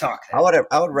I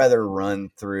would rather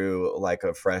run through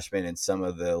a freshman and some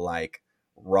of the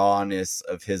rawness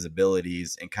of his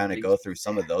abilities and kind of go through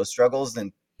some of those struggles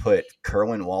than put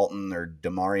Kerwin Walton or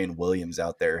Damarian Williams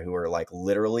out there who are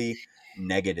literally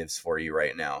negatives for you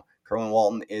right now. Kerwin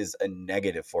Walton is a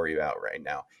negative for you out right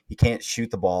now. He can't shoot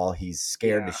the ball. He's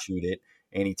scared to shoot it,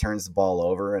 and he turns the ball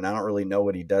over, and I don't really know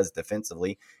what he does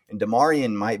defensively. And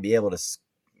Damarian might be able to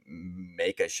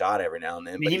make a shot every now and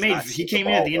then. He came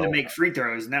in at the end to make free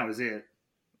throws, and that was it.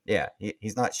 Yeah,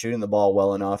 he's not shooting the ball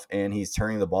well enough, and he's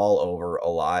turning the ball over a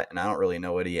lot, and I don't really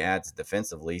know what he adds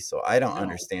defensively, so I don't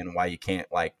understand why you can't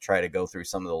try to go through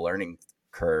some of the learning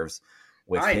curves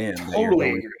with I him that you're totally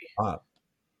going agree. up.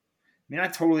 I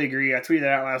totally agree. I tweeted that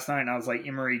out last night, and I was like,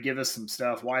 Emery, give us some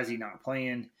stuff. Why is he not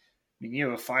playing? You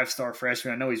have a 5-star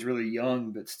freshman. I know he's really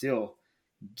young, but still,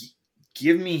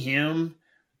 give me him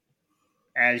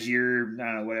as your, I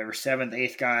don't know, whatever, 7th,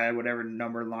 8th guy, whatever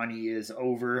number line he is,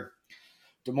 over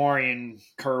Demarion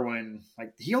Kerwin.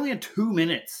 Like, he only had 2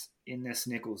 minutes in this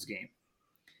Nicholls game.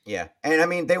 Yeah. And I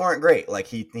mean, they weren't great. Like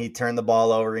he turned the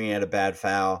ball over. He had a bad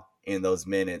foul in those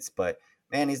minutes, but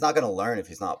man, he's not going to learn if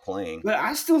he's not playing. But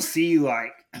I still see,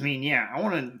 like, I mean, yeah, I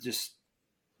want to just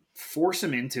force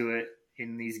him into it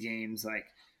in these games. Like,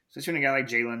 especially when a guy like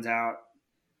Jalen's out.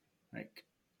 Like,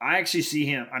 I actually see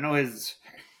him. I know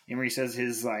Emery says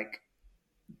his, like,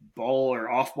 ball or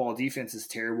off-ball defense is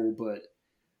terrible, but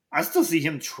I still see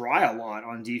him try a lot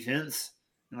on defense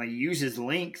and, like, use his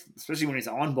length, especially when he's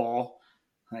on ball,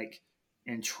 like,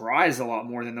 and tries a lot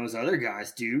more than those other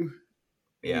guys do.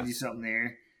 Yeah. Do something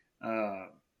there.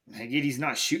 Again, he's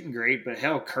not shooting great, but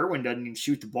hell, Kerwin doesn't even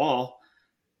shoot the ball.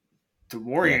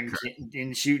 Demarion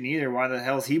didn't shoot either. Why the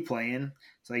hell is he playing?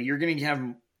 So you're going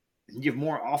to give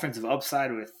more offensive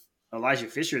upside with Elijah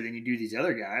Fisher than you do these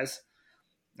other guys.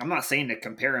 I'm not saying to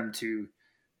compare him to,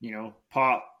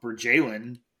 Pop or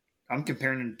Jalen. I'm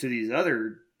comparing him to these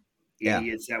other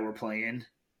idiots that were playing.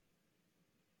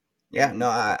 Yeah, no,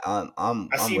 I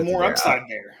see more upside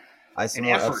there. I see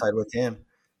more upside with him.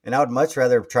 And I would much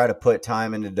rather try to put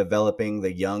time into developing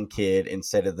the young kid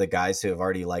instead of the guys who have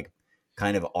already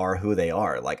kind of are who they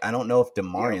are. Like, I don't know if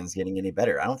Demarion's getting any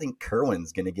better. I don't think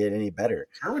Kerwin's going to get any better.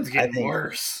 Kerwin's getting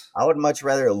worse. I would much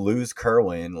rather lose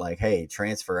Kerwin, like, hey,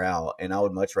 transfer out. And I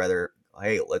would much rather,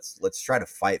 hey, let's try to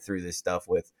fight through this stuff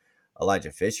with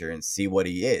Elijah Fisher and see what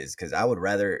he is. Because I would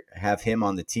rather have him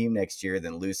on the team next year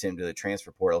than lose him to the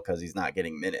transfer portal because he's not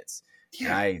getting minutes.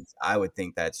 Yeah. And I would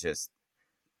think that's just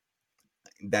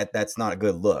that's not a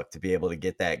good look to be able to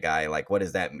get that guy. Like, what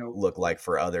does that look like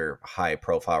for other high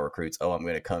profile recruits? Oh, I'm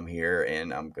going to come here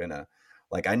and I'm going to,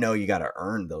 like, I know you got to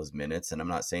earn those minutes. And I'm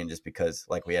not saying just because,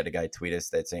 like, we had a guy tweet us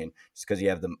that saying just because you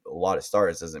have a lot of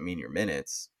stars doesn't mean your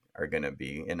minutes are going to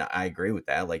be. And I agree with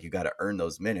that. Like, you got to earn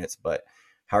those minutes, but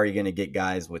how are you going to get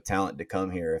guys with talent to come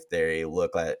here if they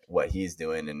look at what he's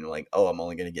doing and like, oh, I'm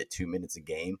only going to get 2 minutes a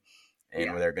game,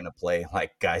 and they're going to play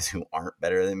like guys who aren't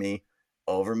better than me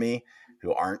over me,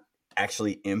 who aren't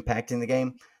actually impacting the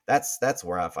game. That's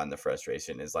where I find the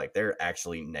frustration is, like, they're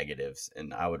actually negatives,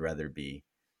 and I would rather be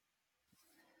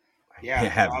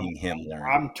having him learn.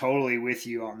 I'm totally with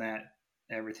you on that,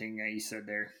 everything that you said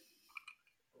there.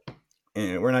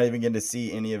 And we're not even getting to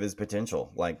see any of his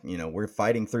potential. Like, we're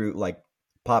fighting through, like,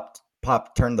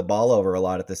 Pop turned the ball over a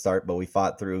lot at the start, but we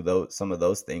fought through some of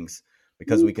those things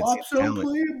because we could see talent.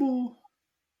 Playable.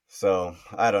 So,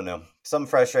 I don't know. Some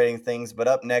frustrating things, but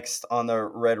up next on the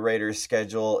Red Raiders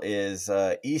schedule is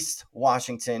East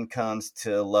Washington comes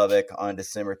to Lubbock on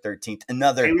December 13th.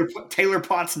 Another Taylor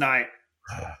Potts night.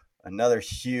 Another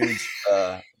huge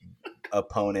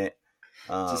opponent.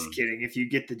 Just kidding, if you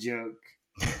get the joke.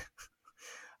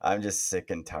 I'm just sick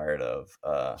and tired of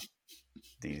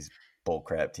these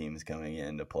bullcrap teams coming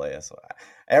in to play us.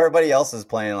 Everybody else is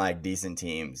playing like decent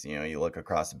teams. You look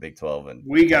across the Big 12 and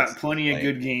we got plenty of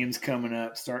good games coming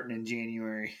up starting in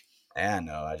January. Yeah,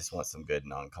 no, I just want some good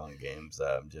non-con games.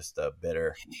 I'm just a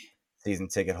bitter season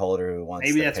ticket holder who wants.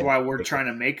 Maybe that's why we're trying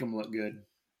to make them look good.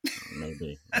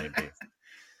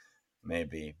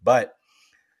 Maybe. But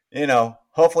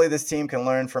hopefully this team can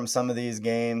learn from some of these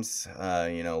games,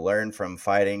 learn from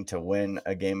fighting to win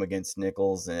a game against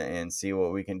Nicholls and see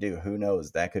what we can do. Who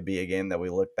knows? That could be a game that we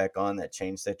look back on that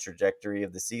changed the trajectory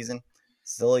of the season.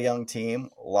 Still a young team,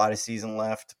 a lot of season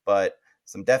left, but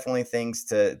some definitely things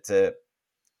to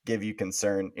give you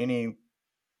concern. Any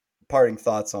parting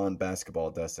thoughts on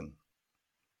basketball, Dustin?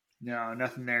 No,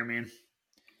 nothing there, man.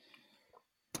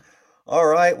 All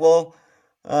right, well,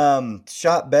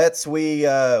 shot bets.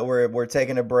 We're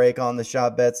taking a break on the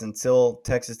shot bets until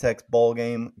Texas Tech's bowl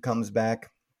game comes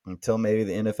back, until maybe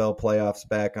the NFL playoffs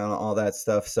back on all that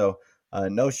stuff. So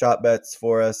no shot bets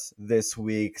for us this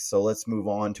week. So let's move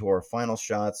on to our final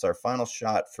shots. Our final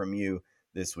shot from you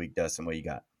this week, Dustin. What you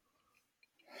got?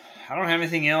 I don't have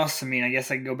anything else. I mean, I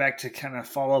guess I can go back to kind of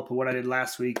follow up with what I did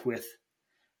last week with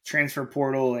transfer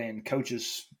portal and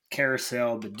coaches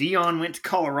carousel. But Dion went to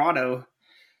Colorado.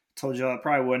 Told you that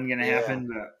probably wasn't going to happen,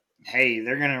 but hey,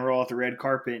 they're going to roll out the red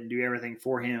carpet and do everything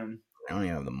for him. I don't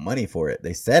even have the money for it.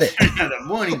 They said it. The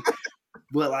money.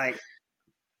 But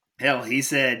hell,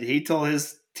 he told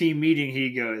his team meeting,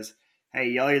 he goes, hey,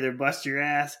 y'all either bust your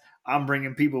ass, I'm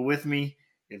bringing people with me.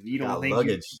 If you don't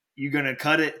think you're going to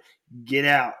cut it, get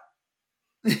out.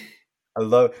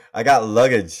 I got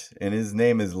luggage, and his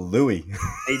name is Louis.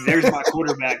 Hey, there's my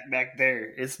quarterback back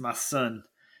there. It's my son.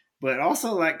 But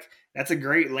also, like, that's a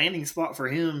great landing spot for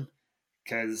him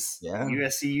because Yeah.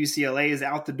 USC UCLA is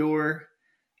out the door,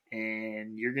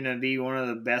 and you're going to be one of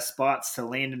the best spots to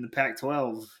land in the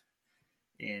Pac-12.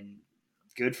 And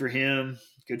good for him.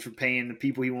 Good for paying the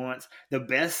people he wants. The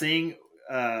best thing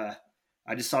I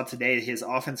just saw today, his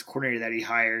offense coordinator that he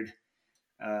hired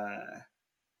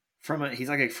from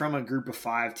a group of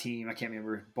 5 team. I can't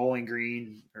remember, Bowling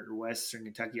Green or Western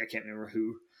Kentucky. I can't remember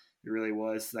who it really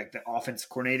was. Like the offense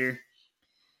coordinator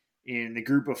in the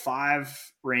group of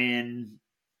 5 ran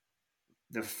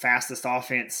the fastest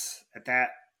offense at that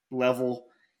level,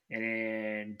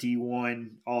 and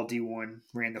D1, all D1,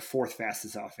 ran the 4th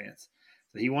fastest offense.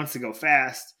 So he wants to go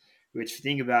fast, which,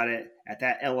 think about it, at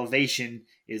that elevation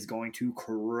is going to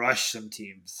crush some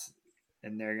teams,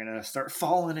 and they're going to start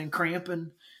falling and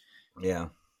cramping. Yeah.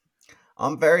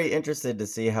 I'm very interested to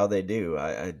see how they do.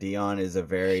 Dion is a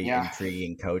very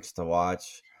intriguing coach to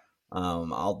watch.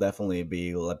 I'll definitely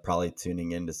be probably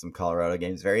tuning into some Colorado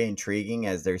games. Very intriguing,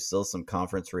 as there's still some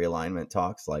conference realignment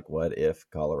talks, like what if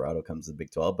Colorado comes to the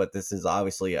Big 12. But this is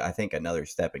obviously, I think, another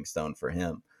stepping stone for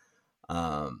him.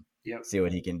 See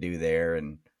what he can do there,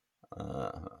 and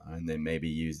then maybe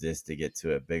use this to get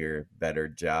to a bigger, better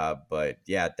job. But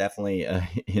yeah, definitely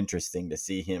interesting to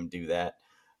see him do that,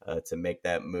 to make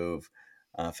that move.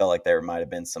 Felt like there might have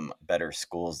been some better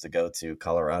schools to go to.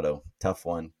 Colorado, tough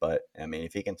one, but I mean,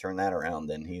 if he can turn that around,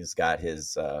 then he's got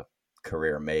his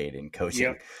career made in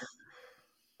coaching.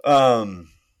 I'm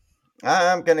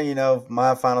gonna,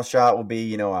 my final shot will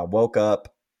be, I woke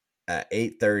up at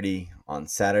 8:30 on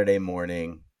Saturday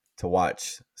morning to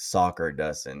watch soccer,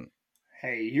 Dustin.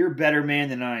 Hey, you're a better man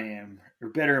than I am, or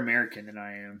better American than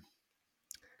I am.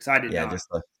 Because I did not. Just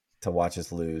to watch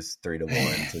us lose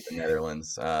 3-1 to the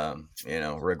Netherlands.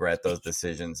 Regret those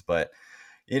decisions, but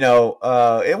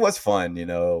it was fun.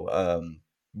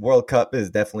 World Cup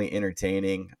is definitely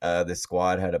entertaining. The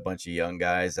squad had a bunch of young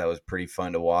guys that was pretty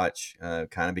fun to watch.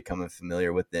 Kind of becoming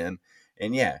familiar with them,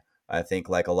 and yeah, I think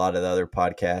like a lot of the other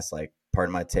podcasts, like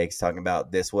Pardon My Takes, talking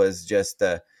about this was just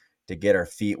to get our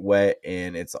feet wet,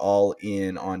 and it's all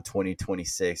in on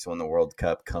 2026 when the World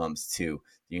Cup comes to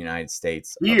the United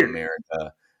States of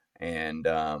America. And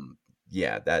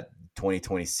that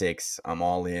 2026, I'm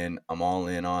all in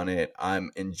on it.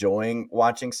 I'm enjoying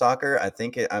watching soccer. I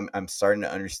think I'm starting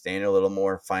to understand it a little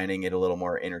more, finding it a little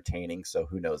more entertaining. So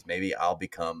who knows? Maybe I'll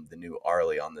become the new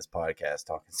Arlie on this podcast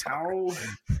talking soccer.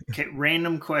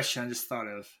 Random question I just thought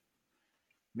of.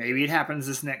 Maybe it happens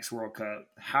this next World Cup.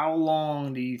 How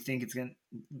long do you think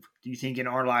in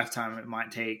our lifetime it might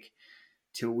take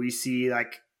till we see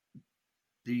like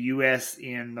the U.S.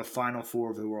 in the Final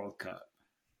Four of the World Cup?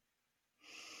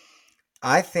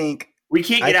 I think we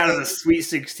can't get out of the Sweet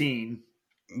 16.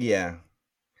 Yeah.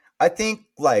 I think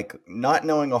like not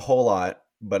knowing a whole lot,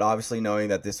 but obviously knowing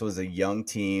that this was a young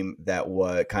team that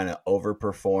kind of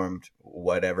overperformed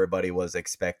what everybody was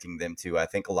expecting them to. I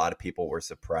think a lot of people were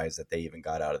surprised that they even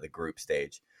got out of the group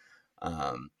stage.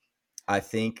 I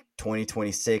think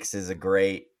 2026 is a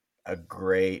great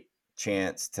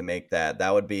chance to make that.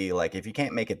 That would be like, if you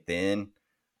can't make it then,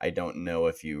 I don't know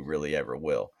if you really ever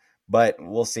will. But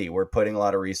we'll see. We're putting a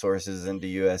lot of resources into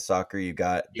U.S. soccer. You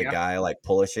got the guy like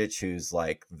Pulisic, who's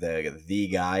like the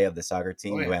guy of the soccer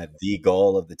team, who had the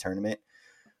goal of the tournament.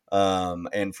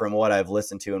 And from what I've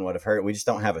listened to and what I've heard, we just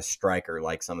don't have a striker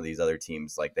like some of these other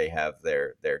teams. Like they have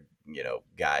their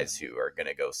guys who are going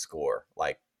to go score.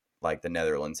 Like the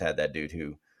Netherlands had that dude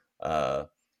who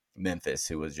Memphis,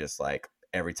 who was just like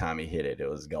every time he hit it, it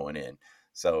was going in.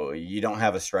 So you don't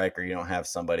have a striker. You don't have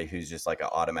somebody who's just like an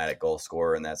automatic goal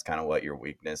scorer. And that's kind of what your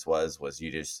weakness was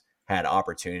you just had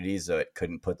opportunities, so it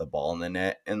couldn't put the ball in the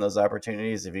net in those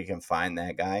opportunities. If you can find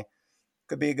that guy,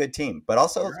 could be a good team. But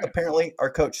also apparently our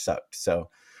coach sucked. So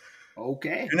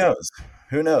okay,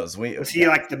 who knows? Was he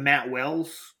like the Matt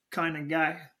Wells kind of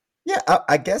guy? Yeah,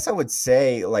 I guess I would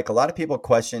say like a lot of people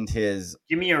questioned his.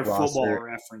 Give me a football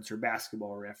reference or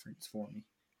basketball reference for me.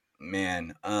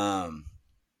 Man, that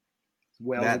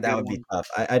would be tough.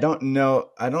 I don't know.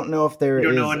 I don't know if there is.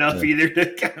 You don't know enough either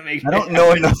to kind of make. I don't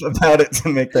know enough about it to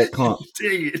make that comp.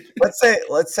 Dang it.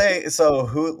 Let's say. So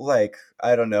who, like,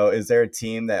 I don't know. Is there a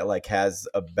team that like has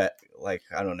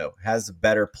has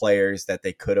better players that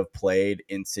they could have played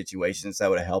in situations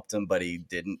that would have helped him, but he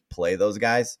didn't play those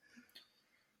guys?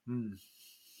 Sounds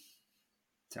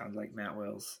like Matt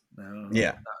Wells. No,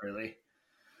 yeah, not really.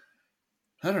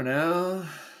 I don't know.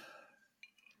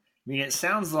 I mean, it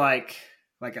sounds like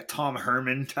a Tom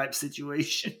Herman type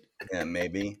situation. Yeah,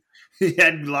 maybe. He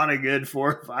had a lot of good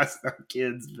 4 or 5 star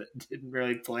kids, but didn't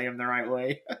really play them the right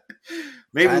way.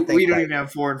 Maybe we don't even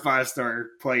have 4 and 5 star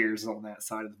players on that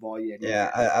side of the ball yet. Yeah,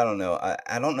 I don't know.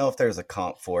 I don't know if there's a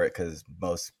comp for it because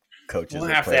most coaches we'll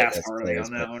have to ask Harley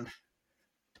on that one.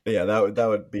 Yeah, that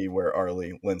would be where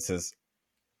Arlie lends his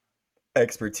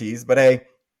expertise. But hey,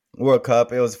 World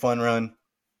Cup, it was a fun run.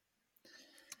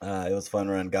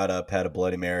 Got up, had a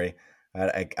Bloody Mary.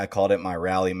 I called it my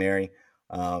Rally Mary.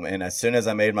 And as soon as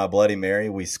I made my Bloody Mary,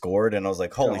 we scored, and I was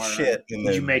like, holy shit. And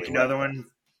did you make another one?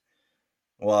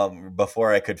 Well,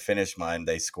 before I could finish mine,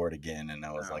 they scored again, and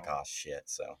I was like, oh, shit.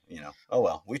 So, oh,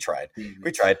 well, we tried.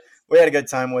 We had a good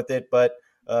time with it. But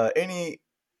anything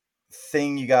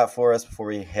you got for us before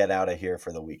we head out of here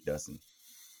for the week, Dustin?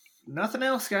 Nothing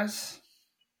else, guys.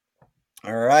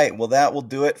 All right. Well, that will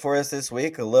do it for us this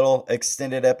week. A little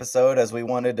extended episode as we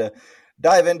wanted to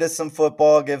dive into some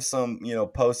football, give some,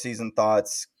 postseason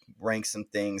thoughts, rank some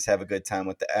things, have a good time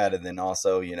with that, and then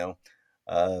also,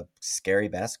 scary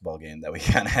basketball game that we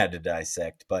kind of had to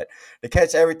dissect. But to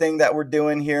catch everything that we're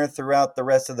doing here throughout the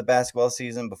rest of the basketball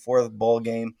season before the bowl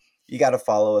game, you got to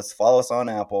follow us. Follow us on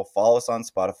Apple. Follow us on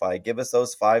Spotify. Give us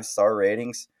those 5-star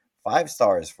ratings. 5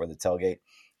 stars for the tailgate.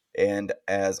 And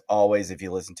as always, if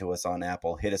you listen to us on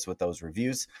Apple, hit us with those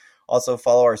reviews. Also,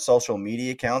 follow our social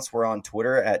media accounts. We're on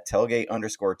Twitter at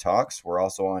tailgate_talks. We're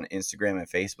also on Instagram and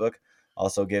Facebook.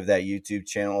 Also, give that YouTube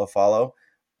channel a follow.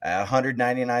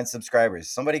 199 subscribers.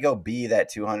 Somebody go be that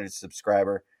 200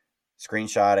 subscriber.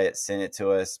 Screenshot it. Send it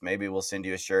to us. Maybe we'll send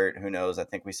you a shirt. Who knows? I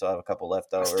think we still have a couple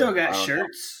left over. Still got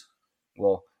shirts.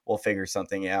 We'll figure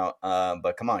something out.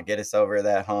 But come on, get us over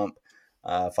that hump.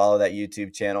 Follow that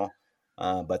YouTube channel.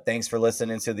 But thanks for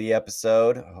listening to the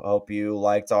episode. Hope you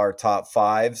liked our top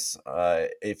 5s.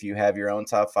 If you have your own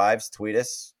top 5s, tweet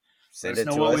us. Send it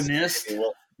to us. Let us know what we missed.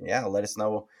 Let us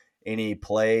know any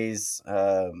plays,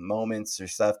 moments, or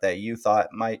stuff that you thought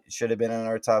should have been in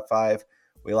our top 5.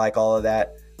 We like all of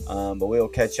that. But we will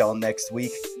catch y'all next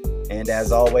week. And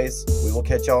as always, we will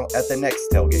catch y'all at the next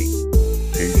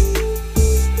tailgate. Peace.